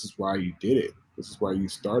 no, this is why you did it. This is why you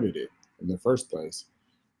started it in the first place.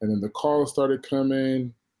 And then the calls started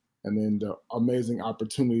coming, and then the amazing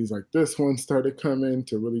opportunities like this one started coming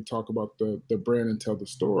to really talk about the brand and tell the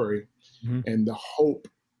story. Mm-hmm. And the hope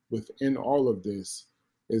within all of this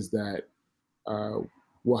is that uh,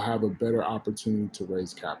 we'll have a better opportunity to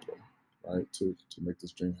raise capital, right? To make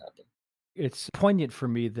this dream happen. It's poignant for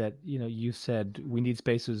me that, you said we need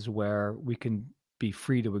spaces where we can be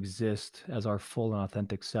free to exist as our full and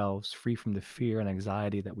authentic selves, free from the fear and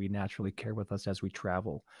anxiety that we naturally carry with us as we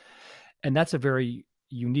travel. And that's a very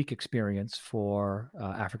unique experience for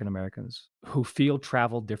African Americans who feel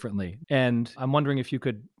travel differently. And I'm wondering if you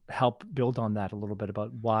could help build on that a little bit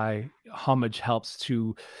about why Homage helps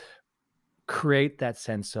to create that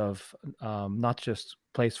sense of not just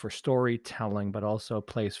place for storytelling, but also a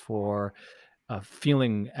place for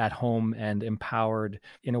feeling at home and empowered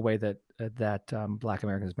in a way that Black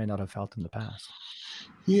Americans may not have felt in the past.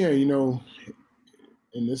 Yeah, and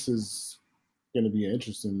this is going to be an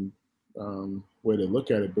interesting way to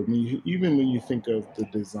look at it. But even when you think of the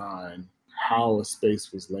design, how a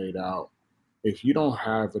space was laid out, if you don't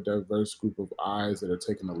have a diverse group of eyes that are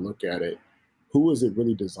taking a look at it, who is it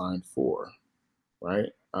really designed for, right?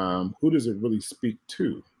 Who does it really speak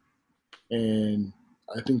to? And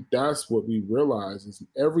I think that's what we realize is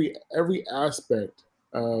every aspect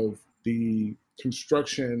of the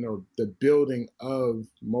construction or the building of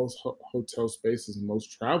most hotel spaces and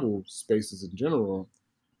most travel spaces in general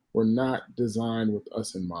were not designed with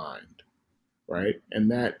us in mind, right? And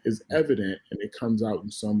that is evident, and it comes out in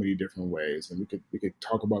so many different ways. And we could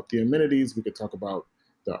talk about the amenities, we could talk about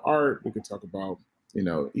the art, we could talk about,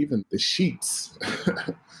 even the sheets.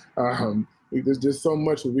 There's just so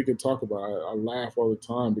much that we could talk about. I laugh all the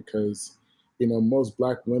time because, most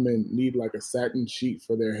Black women need like a satin sheet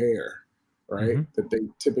for their hair, right? Hmm. That they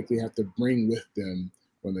typically have to bring with them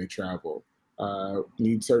when they travel.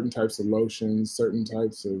 Need certain types of lotions, certain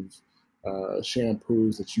types of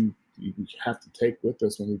shampoos that you have to take with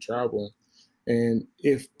us when we travel. And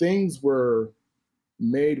if things were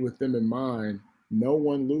made with them in mind, no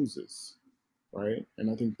one loses, right? And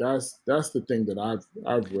I think that's the thing that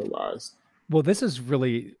I've realized. Well, this is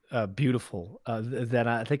really beautiful. That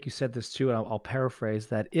I think you said this too, and I'll paraphrase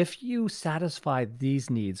that. If you satisfy these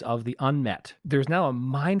needs of the unmet, there's now a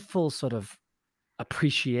mindful sort of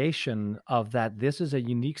appreciation of that this is a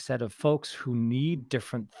unique set of folks who need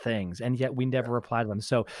different things, and yet we never apply to them.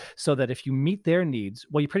 So that if you meet their needs,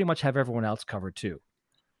 well, you pretty much have everyone else covered too.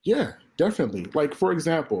 Yeah, definitely. Like for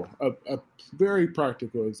example, a very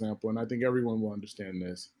practical example, and I think everyone will understand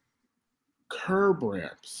this: curb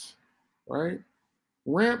ramps, right?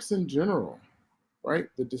 Ramps in general, right?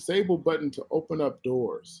 The disable button to open up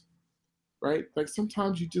doors, right? Like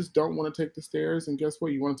sometimes you just don't want to take the stairs, and guess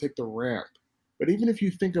what? You want to take the ramp. But even if you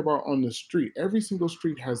think about on the street, every single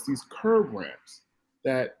street has these curb ramps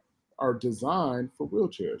that are designed for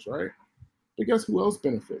wheelchairs, right? But guess who else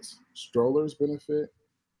benefits? Strollers benefit.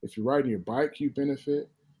 If you're riding your bike, you benefit.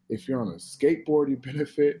 If you're on a skateboard, you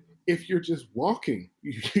benefit. If you're just walking,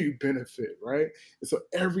 you benefit, right? And so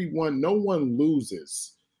no one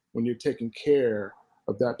loses when you're taking care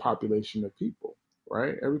of that population of people,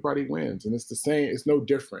 right? Everybody wins. And it's the same, it's no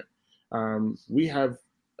different. We have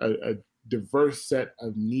a diverse set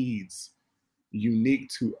of needs unique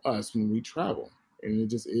to us when we travel. And it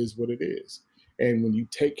just is what it is. And when you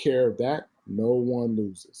take care of that, no one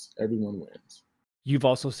loses. Everyone wins. You've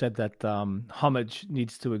also said that homage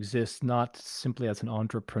needs to exist not simply as an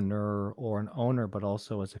entrepreneur or an owner, but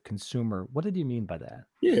also as a consumer. What did you mean by that?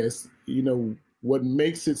 Yes, what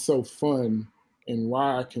makes it so fun and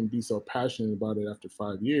why I can be so passionate about it after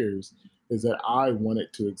 5 years is that I want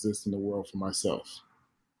it to exist in the world for myself,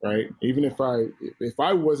 right? Even if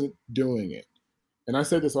I wasn't doing it, and I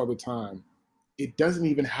say this all the time, it doesn't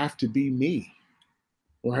even have to be me,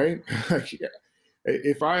 right? Like,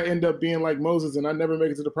 if I end up being like Moses and I never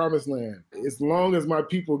make it to the promised land, as long as my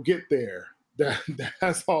people get there, that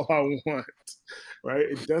that's all I want, right?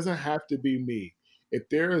 It doesn't have to be me. If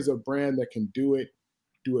there is a brand that can do it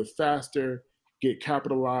faster, get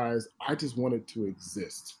capitalized, I just want it to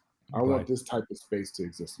exist. I want Right. this type of space to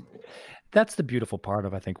exist in the world. That's the beautiful part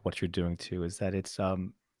of, I think, what you're doing too, is that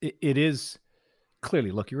it is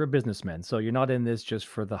clearly, look, you're a businessman, so you're not in this just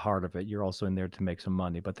for the heart of it. You're also in there to make some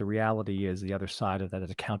money. But the reality is, the other side of that,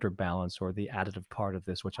 as a counterbalance or the additive part of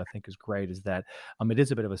this, which I think is great, is that it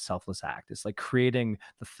is a bit of a selfless act. It's like creating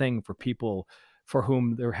the thing for people for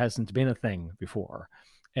whom there hasn't been a thing before,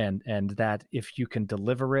 and that if you can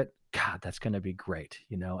deliver it, God, that's going to be great,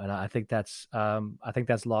 And I think that's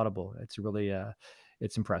laudable. It's really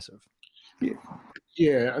it's impressive. Yeah,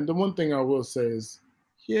 yeah. And the one thing I will say is,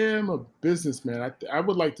 yeah, I'm a businessman. I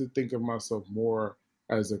would like to think of myself more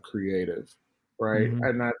as a creative, right? Hmm.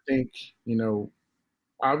 And I think, you know,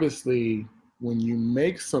 obviously when you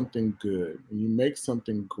make something good, when you make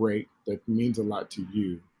something great that means a lot to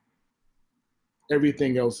you,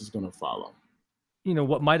 everything else is going to follow.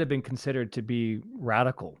 What might have been considered to be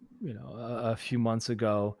radical, a few months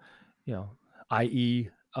ago, you know, i.e.,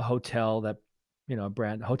 a hotel that,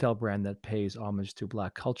 a hotel brand that pays homage to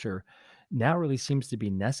Black culture, now really seems to be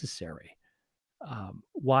necessary.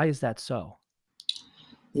 Why is that so?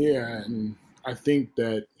 Yeah, and I think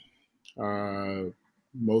that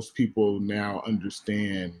most people now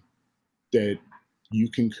understand that you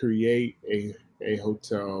can create a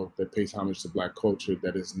hotel that pays homage to Black culture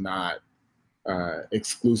that is not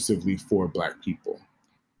exclusively for Black people.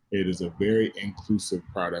 It is a very inclusive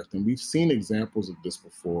product, and we've seen examples of this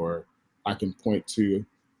before. I can point to,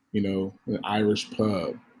 an Irish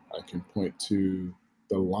pub. I can point to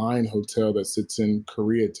the Line Hotel that sits in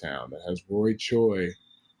Koreatown that has Roy Choi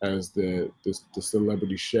as the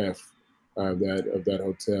celebrity chef of that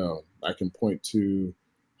hotel. I can point to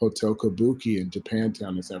Hotel Kabuki in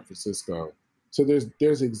Japantown in San Francisco. So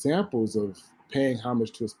there's examples of paying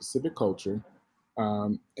homage to a specific culture,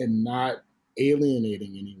 and not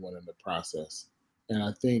alienating anyone in the process. And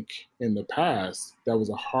I think in the past, that was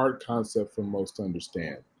a hard concept for most to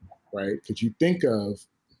understand, right? Because you think of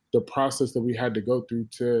the process that we had to go through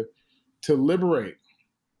to liberate,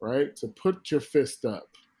 right? To put your fist up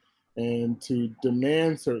and to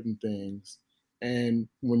demand certain things. And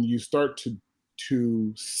when you start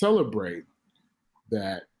to celebrate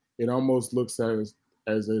that, it almost looks as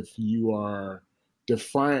if you are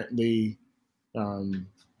defiantly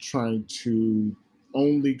trying to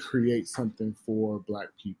only create something for Black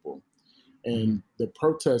people. Mm-hmm. And the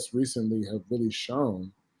protests recently have really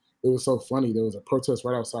shown. It was so funny. There was a protest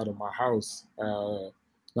right outside of my house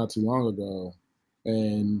not too long ago,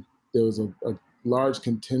 and there was a large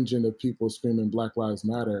contingent of people screaming Black Lives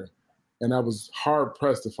Matter. And I was hard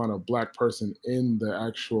pressed to find a Black person in the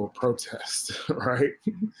actual protest, right?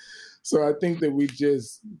 So I think that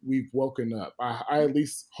we've woken up. I at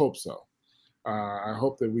least hope so. I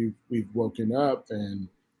hope that we've woken up and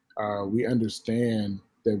we understand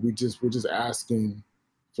that we're just asking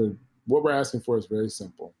for what we're asking for is very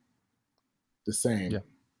simple, the same, Yeah.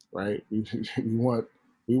 right? We want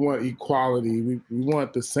we want equality. We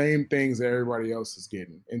want the same things that everybody else is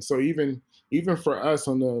getting. And so even for us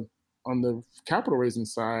on the capital raising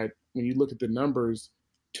side, when you look at the numbers,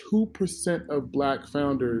 2% of Black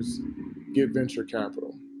founders get venture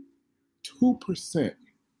capital. 2%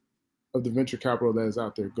 of the venture capital that is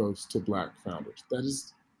out there goes to Black founders. That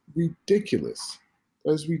is ridiculous.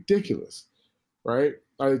 That is ridiculous, right?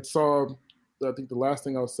 I think the last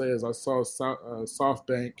thing I'll say is I saw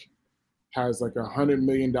SoftBank has like $100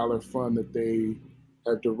 million fund that they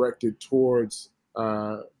have directed towards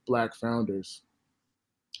Black founders,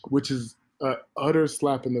 which is an utter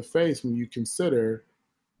slap in the face when you consider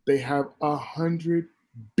they have $100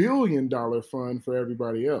 billion fund for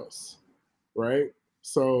everybody else, right?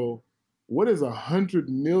 So, what is $100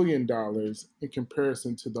 million in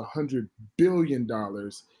comparison to the $100 billion?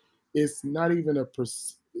 It's not even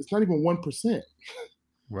It's not even 1%,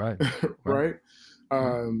 Right. Right. right?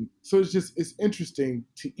 Right. So it's interesting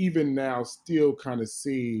to even now still kind of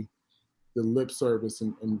see the lip service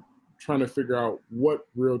and trying to figure out what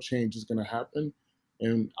real change is going to happen.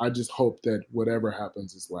 And I just hope that whatever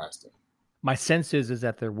happens is lasting. My sense is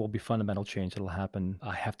that there will be fundamental change that'll happen.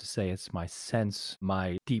 I have to say it's my sense,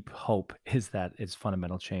 my deep hope is that it's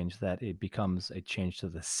fundamental change, that it becomes a change to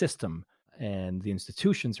the system and the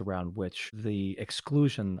institutions around which the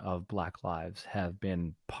exclusion of Black lives have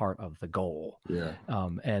been part of the goal. Yeah.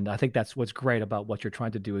 And I think that's what's great about what you're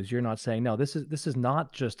trying to do is you're not saying, no, this is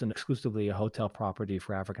not just an exclusively a hotel property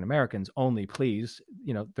for African Americans only, please,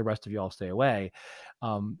 the rest of you all stay away.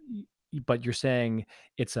 Um, but you're saying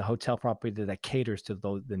it's a hotel property that caters to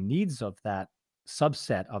the needs of that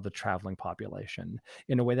subset of the traveling population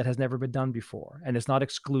in a way that has never been done before, and it's not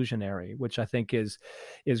exclusionary, which I think is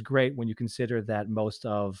great when you consider that most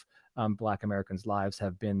of Black Americans' lives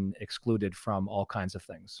have been excluded from all kinds of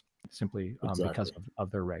things simply because Exactly.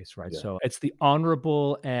 of their race, right? Yeah. So it's the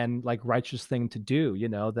honorable and like righteous thing to do,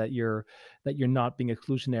 that you're not being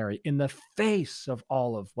exclusionary in the face of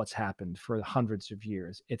all of what's happened for hundreds of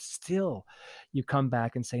years. It's still, you come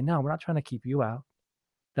back and say, no, we're not trying to keep you out.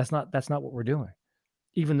 That's not what we're doing.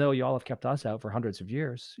 Even though y'all have kept us out for hundreds of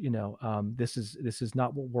years, this is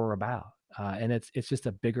not what we're about. And it's just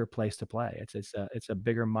a bigger place to play. It's a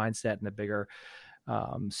bigger mindset and a bigger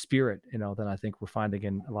spirit, than I think we're finding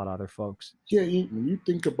in a lot of other folks. Yeah. When you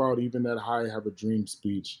think about even that "I Have a Dream"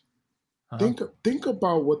 speech, Uh-huh. think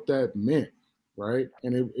about what that meant, right?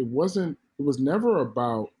 And it wasn't. It was never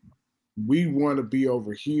about we want to be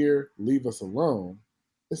over here, leave us alone.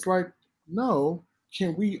 It's like, no,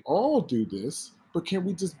 can we all do this? But can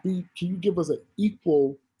we just be, can you give us an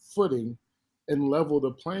equal footing and level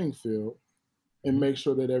the playing field and Mhm. make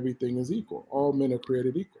sure that everything is equal? All men are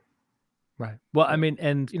created equal. Right. Well, I Right. mean,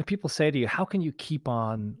 and people say to you, how can you keep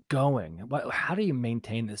on going? How do you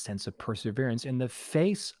maintain this sense of perseverance in the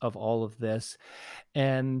face of all of this?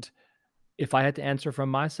 And if I had to answer from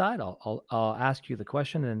my side, I'll ask you the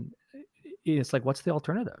question, and it's like, what's the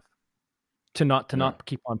alternative to Yeah. not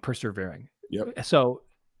keep on persevering? Yep. So,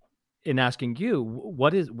 in asking you,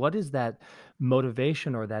 what is that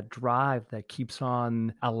motivation or that drive that keeps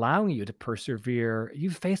on allowing you to persevere?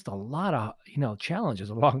 You've faced a lot of challenges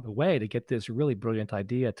along the way to get this really brilliant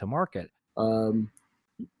idea to market. Um,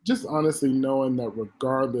 just honestly knowing that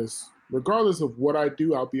regardless of what I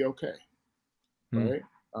do, I'll be okay. Hmm. Right.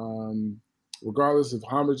 Um, Regardless of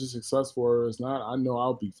how much is successful or is not, I know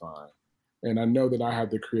I'll be fine. And I know that I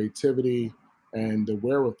have the creativity and the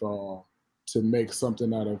wherewithal to make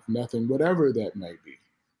something out of nothing, whatever that may be.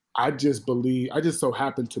 I just so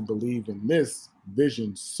happen to believe in this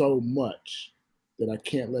vision so much that I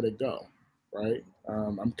can't let it go. Right.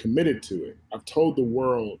 I'm committed to it. I've told the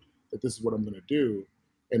world that this is what I'm going to do.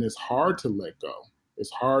 And it's hard to let go.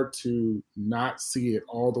 It's hard to not see it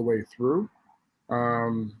all the way through.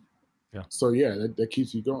 Um, Yeah. so yeah, that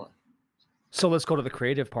keeps you going. So let's go to the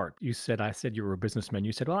creative part. I said you were a businessman.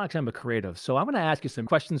 You said, well, actually, I'm a creative. So I'm going to ask you some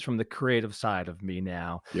questions from the creative side of me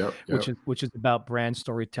now, Yep, which yep. is about brand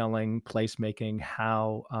storytelling, placemaking,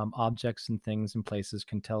 how objects and things and places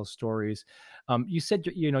can tell stories. You said,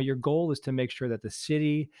 your goal is to make sure that the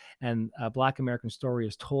city and Black American story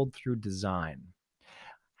is told through design.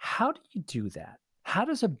 How do you do that? How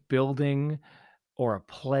does a building or a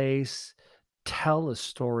place tell a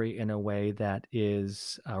story in a way that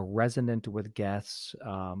is resonant with guests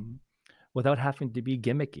without having to be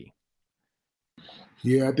gimmicky?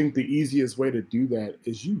 Yeah, I think the easiest way to do that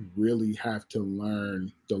is you really have to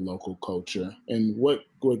learn the local culture. And what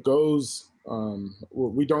goes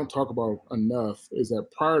what we don't talk about enough is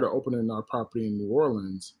that prior to opening our property in New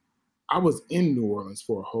Orleans, I was in New Orleans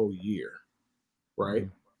for a whole year, right?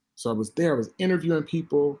 Mhm. So I was there, I was interviewing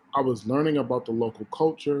people, I was learning about the local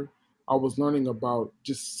culture, I was learning about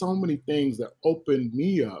just so many things that opened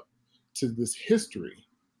me up to this history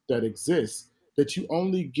that exists that you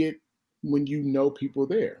only get when you know people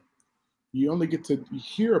there. You only get to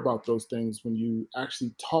hear about those things when you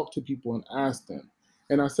actually talk to people and ask them.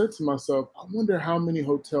 And I said to myself, I wonder how many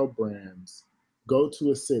hotel brands go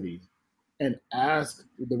to a city and ask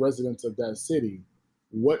the residents of that city,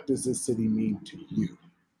 what does this city mean to you?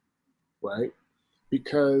 Right?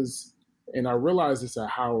 Because, and I realized this at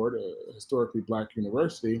Howard, a historically black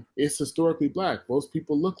university, it's historically black. Most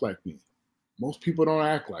people look like me. Most people don't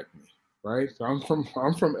act like me, right? So I'm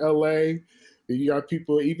from LA. You got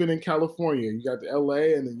people even in California. You got the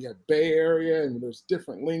LA, and then you have Bay Area, and there's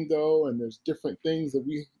different lingo, and there's different things that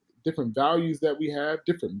different values that we have,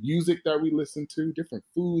 different music that we listen to, different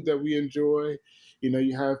food that we enjoy.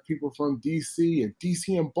 You have people from DC, and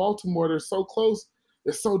DC and Baltimore, they're so close.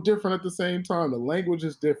 They're so different at the same time. The language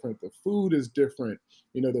is different, the food is different,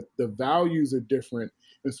 the values are different.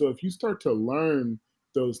 And so if you start to learn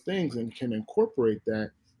those things and can incorporate that,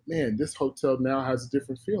 man, this hotel now has a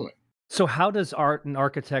different feeling. So, how does art and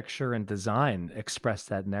architecture and design express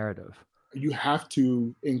that narrative? You have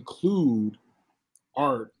to include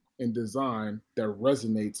art and design that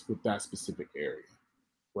resonates with that specific area,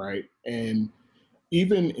 right? And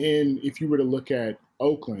if you were to look at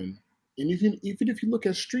Oakland, and even if you look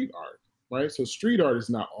at street art, right? So street art is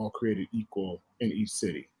not all created equal in each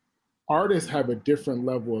city. Artists have a different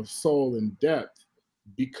level of soul and depth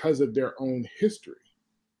because of their own history,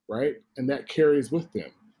 right? And that carries with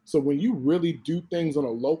them. So when you really do things on a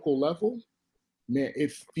local level, man,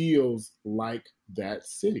 it feels like that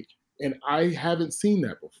city. And I haven't seen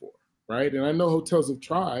that before, right? And I know hotels have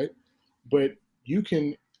tried, but you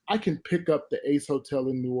can I can pick up the Ace Hotel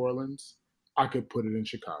in New Orleans. I could put it in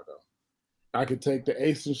Chicago. I could take the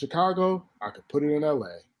Ace in Chicago. I could put it in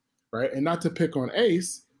LA, right? And not to pick on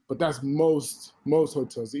Ace, but that's most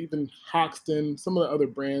hotels. Even Hoxton, some of the other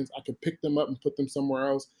brands, I could pick them up and put them somewhere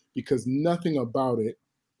else because nothing about it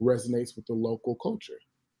resonates with the local culture.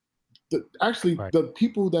 Actually, Right. the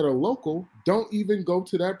people that are local don't even go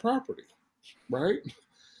to that property, right?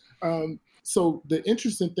 So the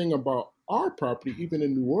interesting thing about our property, even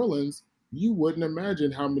in New Orleans, you wouldn't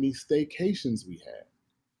imagine how many staycations we had,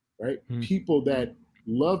 right? Mm. People that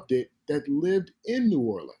loved it, that lived in New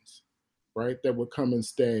Orleans, right? That would come and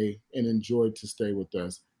stay and enjoyed to stay with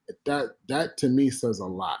us. That to me says a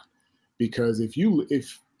lot because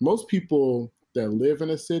if most people that live in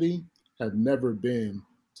a city have never been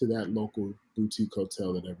to that local boutique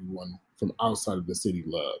hotel that everyone from outside of the city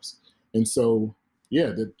loves. And so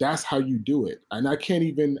yeah, that's how you do it. And I can't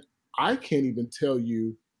even tell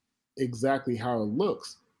you exactly how it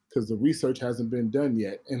looks because the research hasn't been done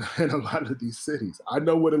yet in a lot of these cities. I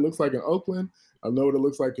know what it looks like in Oakland. I know what it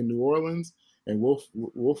looks like in New Orleans, and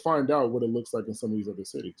we'll find out what it looks like in some of these other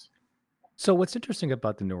cities. So, what's interesting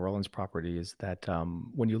about the New Orleans property is that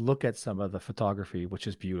when you look at some of the photography, which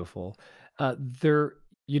is beautiful, there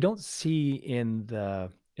you don't see in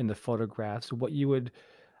the photographs what you would,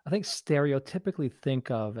 I think, stereotypically think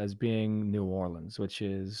of as being New Orleans, which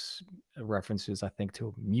is references, I think,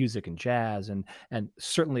 to music and jazz, and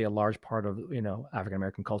certainly a large part of African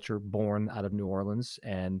American culture born out of New Orleans,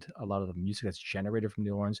 and a lot of the music that's generated from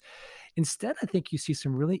New Orleans. Instead, I think you see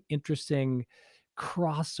some really interesting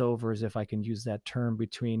crossovers, if I can use that term,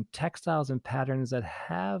 between textiles and patterns that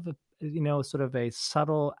have sort of a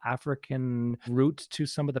subtle African root to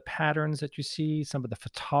some of the patterns that you see. Some of the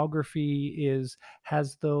photography is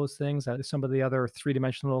has those things. Some of the other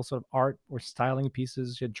three-dimensional sort of art or styling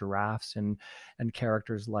pieces, you had giraffes and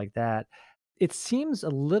characters like that. It seems a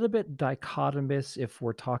little bit dichotomous if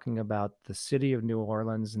we're talking about the city of New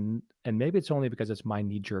Orleans, and maybe it's only because it's my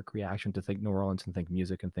knee-jerk reaction to think New Orleans and think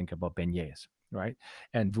music and think about beignets, right?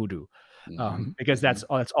 And voodoo, Hmm. because Hmm. that's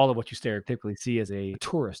all of what you stereotypically see as a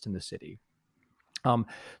tourist in the city.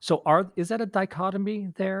 So are is that a dichotomy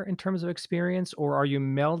there in terms of experience, or are you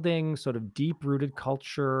melding sort of deep-rooted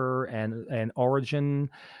culture and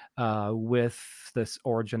origin, with this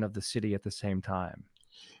origin of the city at the same time?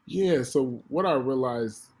 Yeah. So what I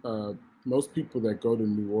realized, most people that go to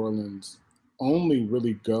New Orleans only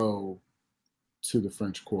really go to the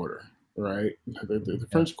French Quarter, right? The Yeah.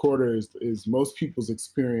 French Quarter is most people's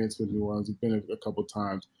experience with New Orleans. I've been a couple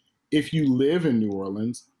times. If you live in New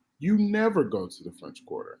Orleans, you never go to the French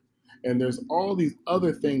Quarter, and there's all these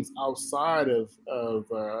other things outside of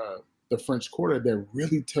the French Quarter that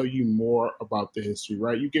really tell you more about the history,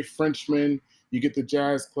 right? You get Frenchmen, you get the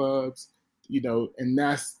jazz clubs, and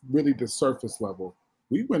that's really the surface level.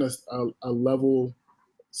 We went a level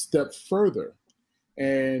step further,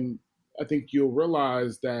 and I think you'll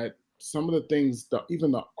realize that some of the things,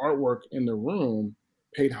 even the artwork in the room,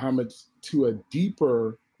 paid homage to a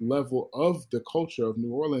deeper level of the culture of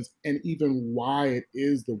New Orleans and even why it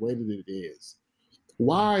is the way that it is.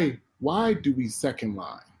 Why do we second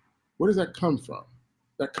line? Where does that come from?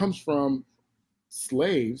 That comes from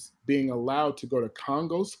slaves being allowed to go to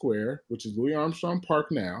Congo Square, which is Louis Armstrong Park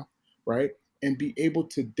now, right? And be able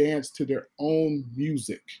to dance to their own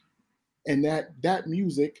music, and that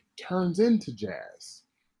music turns into jazz,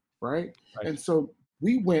 right? Right. And so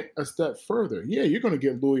we went a step further. Yeah, you're going to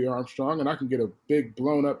get Louis Armstrong, and I can get a big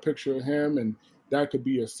blown up picture of him, and that could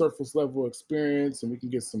be a surface level experience, and we can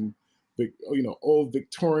get some big, old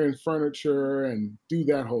Victorian furniture and do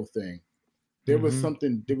that whole thing.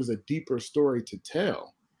 Mhm. There was a deeper story to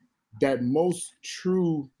tell that most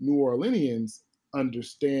true New Orleanians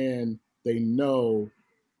understand, they know,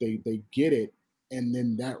 they get it, and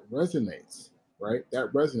then that resonates, right?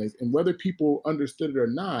 That resonates. And whether people understood it or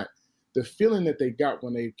not, the feeling that they got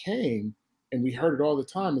when they came, and we heard it all the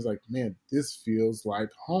time, is like, man, this feels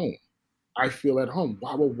like home. I feel at home.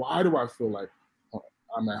 Why do I feel like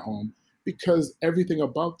I'm at home? Because everything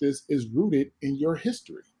about this is rooted in your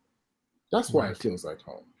history. That's why it Right. feels like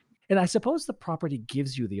home. And I suppose the property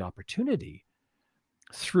gives you the opportunity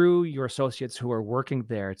through your associates who are working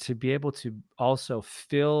there to be able to also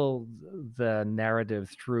fill the narrative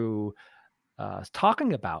through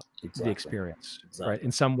talking about the Exactly. experience, right? Exactly.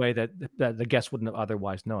 In some way that the guest wouldn't have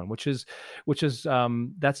otherwise known, which is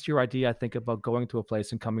that's your idea, I think, about going to a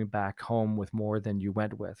place and coming back home with more than you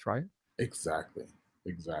went with, right? Exactly.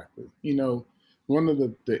 Exactly. One of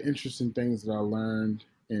the interesting things that I learned,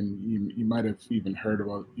 and you might have even heard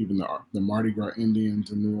about even the Mardi Gras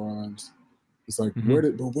Indians in New Orleans. It's like, Hmm. where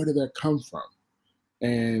did that come from?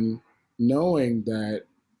 And knowing that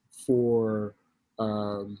for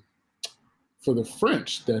um, for the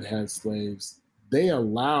French that had slaves, they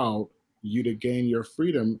allowed you to gain your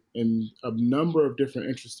freedom in a number of different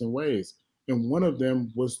interesting ways. And one of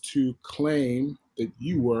them was to claim that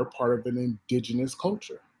you were part of an indigenous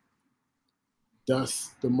culture. Thus,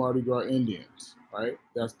 the Mardi Gras Indians, right?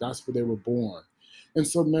 That's where they were born. And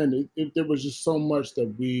so, man, there was just so much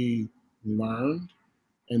that we learned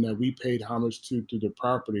and that we paid homage to through the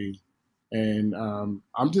property. And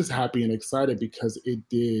I'm just happy and excited because it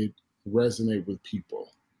did resonate with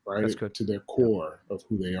people, That's right? good. To their Yeah. core of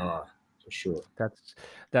who they are, for sure. That's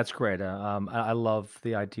that's great. I love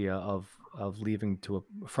the idea of leaving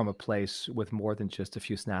from a place with more than just a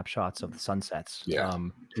few snapshots of the sunsets. Yeah.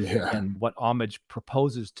 Yeah. And what Homage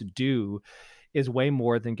proposes to do is way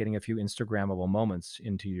more than getting a few Instagrammable moments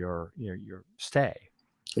into your stay,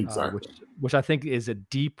 which Exactly. which I think is a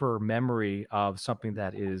deeper memory of something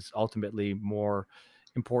that is ultimately more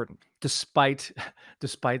important, despite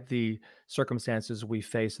despite the circumstances we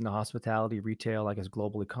face in the hospitality, retail, I guess,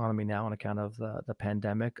 global economy now on account of the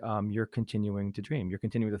pandemic. You're continuing to dream. You're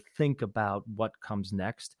continuing to think about what comes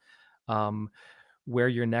next. Um, where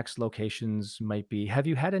your next locations might be. Have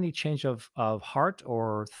you had any change of heart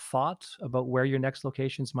or thought about where your next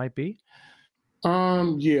locations might be?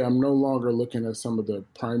 Yeah, I'm no longer looking at some of the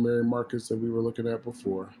primary markets that we were looking at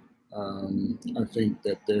before. I think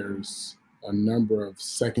that there's a number of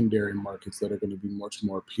secondary markets that are going to be much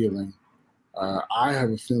more appealing. I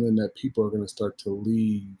have a feeling that people are going to start to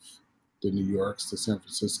leave the New Yorks, the San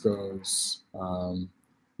Franciscos,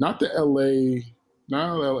 not the LA,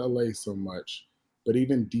 not LA so much, but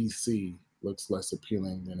even DC looks less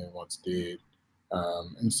appealing than it once did.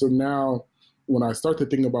 And so now, when I start to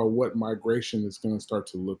think about what migration is going to start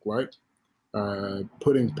to look like,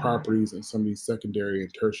 putting properties in some of these secondary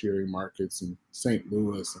and tertiary markets in St.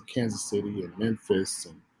 Louis and Kansas City and Memphis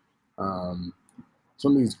and um,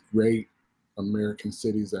 some of these great American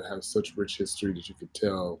cities that have such rich history that you could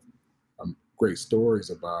tell great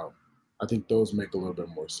stories about. I think those make a little bit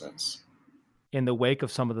more sense. In the wake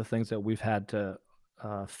of some of the things that we've had to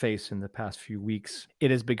face in the past few weeks,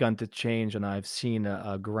 it has begun to change, and I've seen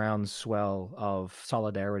a groundswell of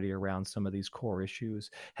solidarity around some of these core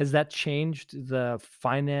issues. Has that changed the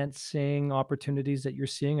financing opportunities that you're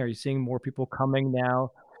seeing? Are you seeing more people coming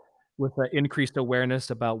now with an increased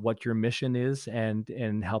awareness about what your mission is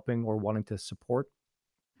and helping or wanting to support?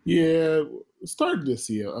 Yeah, started to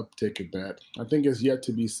see an uptick in that. I think it's yet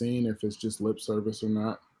to be seen if it's just lip service or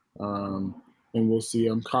not. And we'll see.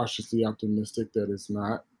 I'm cautiously optimistic that it's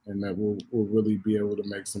not, and that we'll really be able to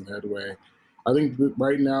make some headway. I think that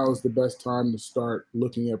right now is the best time to start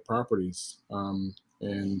looking at properties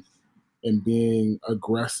and being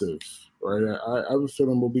aggressive. Right, I have a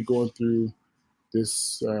feeling we'll be going through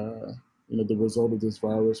this, the result of this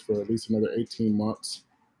virus for at least another 18 months.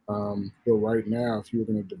 But right now, if you were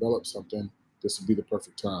going to develop something, this would be the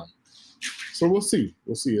perfect time. So we'll see.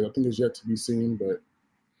 We'll see. I think it's yet to be seen, but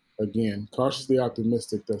again, cautiously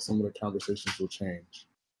optimistic that some of the conversations will change.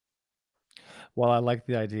 Well, I like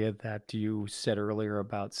the idea that you said earlier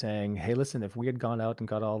about saying, "Hey, listen, if we had gone out and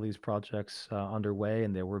got all these projects underway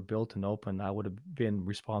and they were built and open, I would have been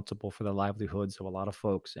responsible for the livelihoods of a lot of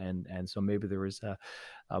folks." And so maybe there is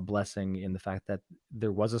a blessing in the fact that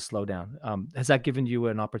there was a slowdown. Has that given you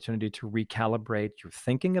an opportunity to recalibrate your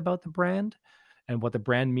thinking about the brand and what the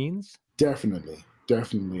brand means? Definitely,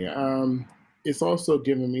 definitely. It's also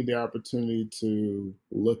given me the opportunity to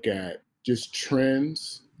look at just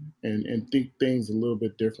trends and think things a little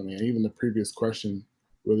bit differently. And even the previous question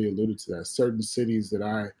really alluded to that. Certain cities that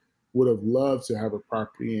I would have loved to have a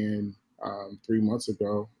property in 3 months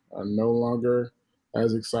ago are no longer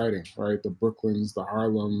as exciting, right? The Brooklyns, the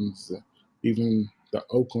Harlems, even the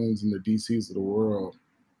Oaklands and the DCs of the world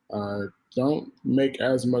uh, don't make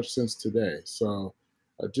as much sense today. So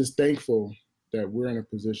just thankful that we're in a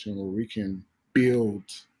position where we can build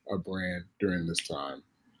a brand during this time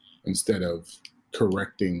instead of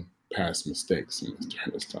correcting past mistakes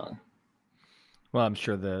during this time. Well, I'm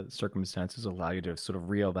sure the circumstances allow you to sort of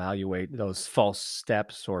reevaluate those false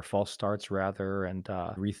steps or false starts rather, and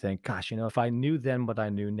rethink, gosh, if I knew then what I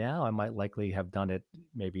knew now, I might likely have done it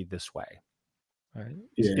maybe this way. Right?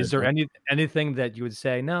 Yeah, Is there anything that you would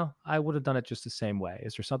say, no, I would have done it just the same way?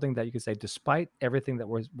 Is there something that you could say, despite everything that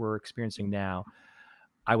we're experiencing now,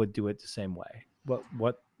 I would do it the same way?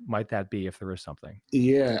 What might that be if there is something?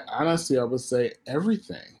 yeah. Honestly, I would say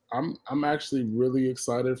everything. I'm actually really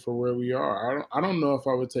excited for where we are. I don't know if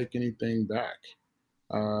I would take anything back.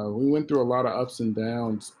 We went through a lot of ups and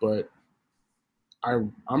downs, but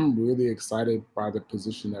I'm really excited by the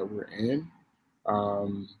position that we're in.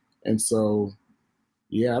 Um, and so,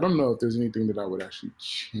 yeah, I don't know if there's anything that I would actually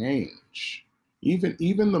change.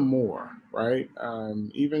 Even the more, right?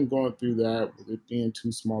 Even going through that with it being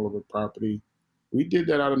too small of a property, we did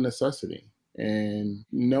that out of necessity. And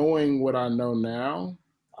knowing what I know now,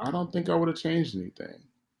 I don't think I would have changed anything.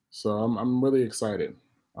 So I'm really excited,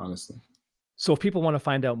 honestly. So if people want to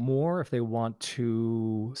find out more, if they want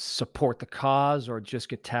to support the cause or just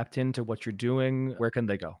get tapped into what you're doing, where can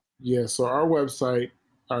they go? Yeah, so our website,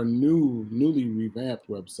 our newly revamped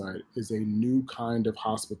website, is a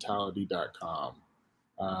newkindofhospitality.com.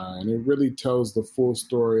 And it really tells the full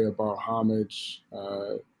story about Homage,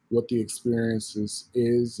 what the experience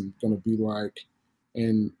is and going to be like.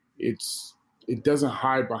 And it doesn't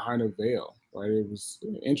hide behind a veil, right? It was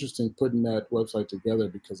interesting putting that website together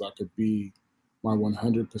because I could be my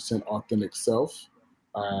 100% authentic self.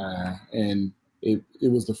 And it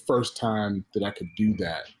was the first time that I could do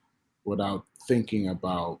that without thinking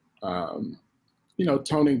about,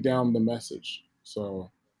 toning down the message.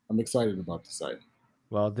 So I'm excited about the site.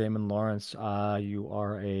 Well, Damon Lawrence, you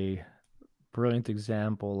are a brilliant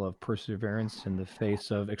example of perseverance in the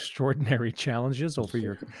face of extraordinary challenges over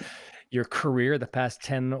your career the past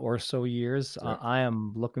 10 or so years. Yeah. I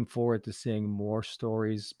am looking forward to seeing more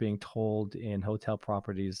stories being told in hotel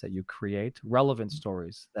properties that you create, relevant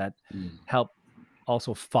stories that Mm. help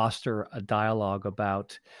also foster a dialogue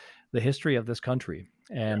about the history of this country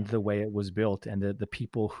Yeah. and the way it was built and the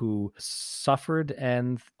people who suffered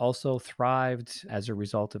and also thrived as a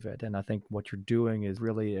result of it. And I think what you're doing is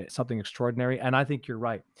really something extraordinary. And I think you're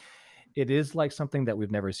right. It is like something that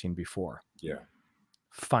we've never seen before, Yeah.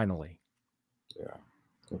 finally. Yeah.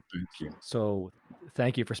 Well, thank you. So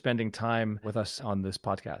thank you for spending time with us on this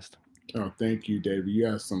podcast. Oh, thank you, David. You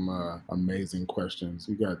asked some amazing questions.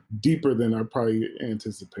 You got deeper than I probably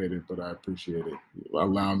anticipated, but I appreciate it.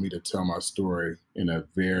 Allowing me to tell my story in a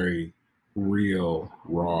very real,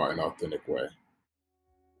 raw, and authentic way.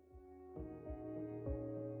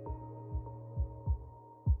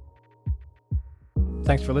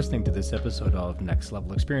 Thanks for listening to this episode of Next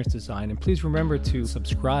Level Experience Design, and please remember to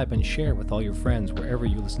subscribe and share with all your friends wherever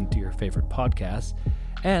you listen to your favorite podcasts.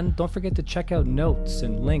 And don't forget to check out notes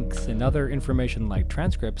and links and other information like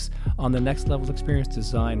transcripts on the Next Level Experience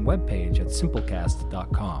Design webpage at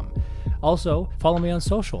simplecast.com. Also, follow me on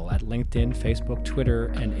social at LinkedIn, Facebook, Twitter,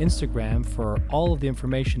 and Instagram for all of the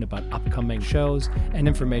information about upcoming shows and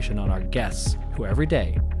information on our guests who every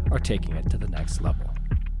day are taking it to the next level.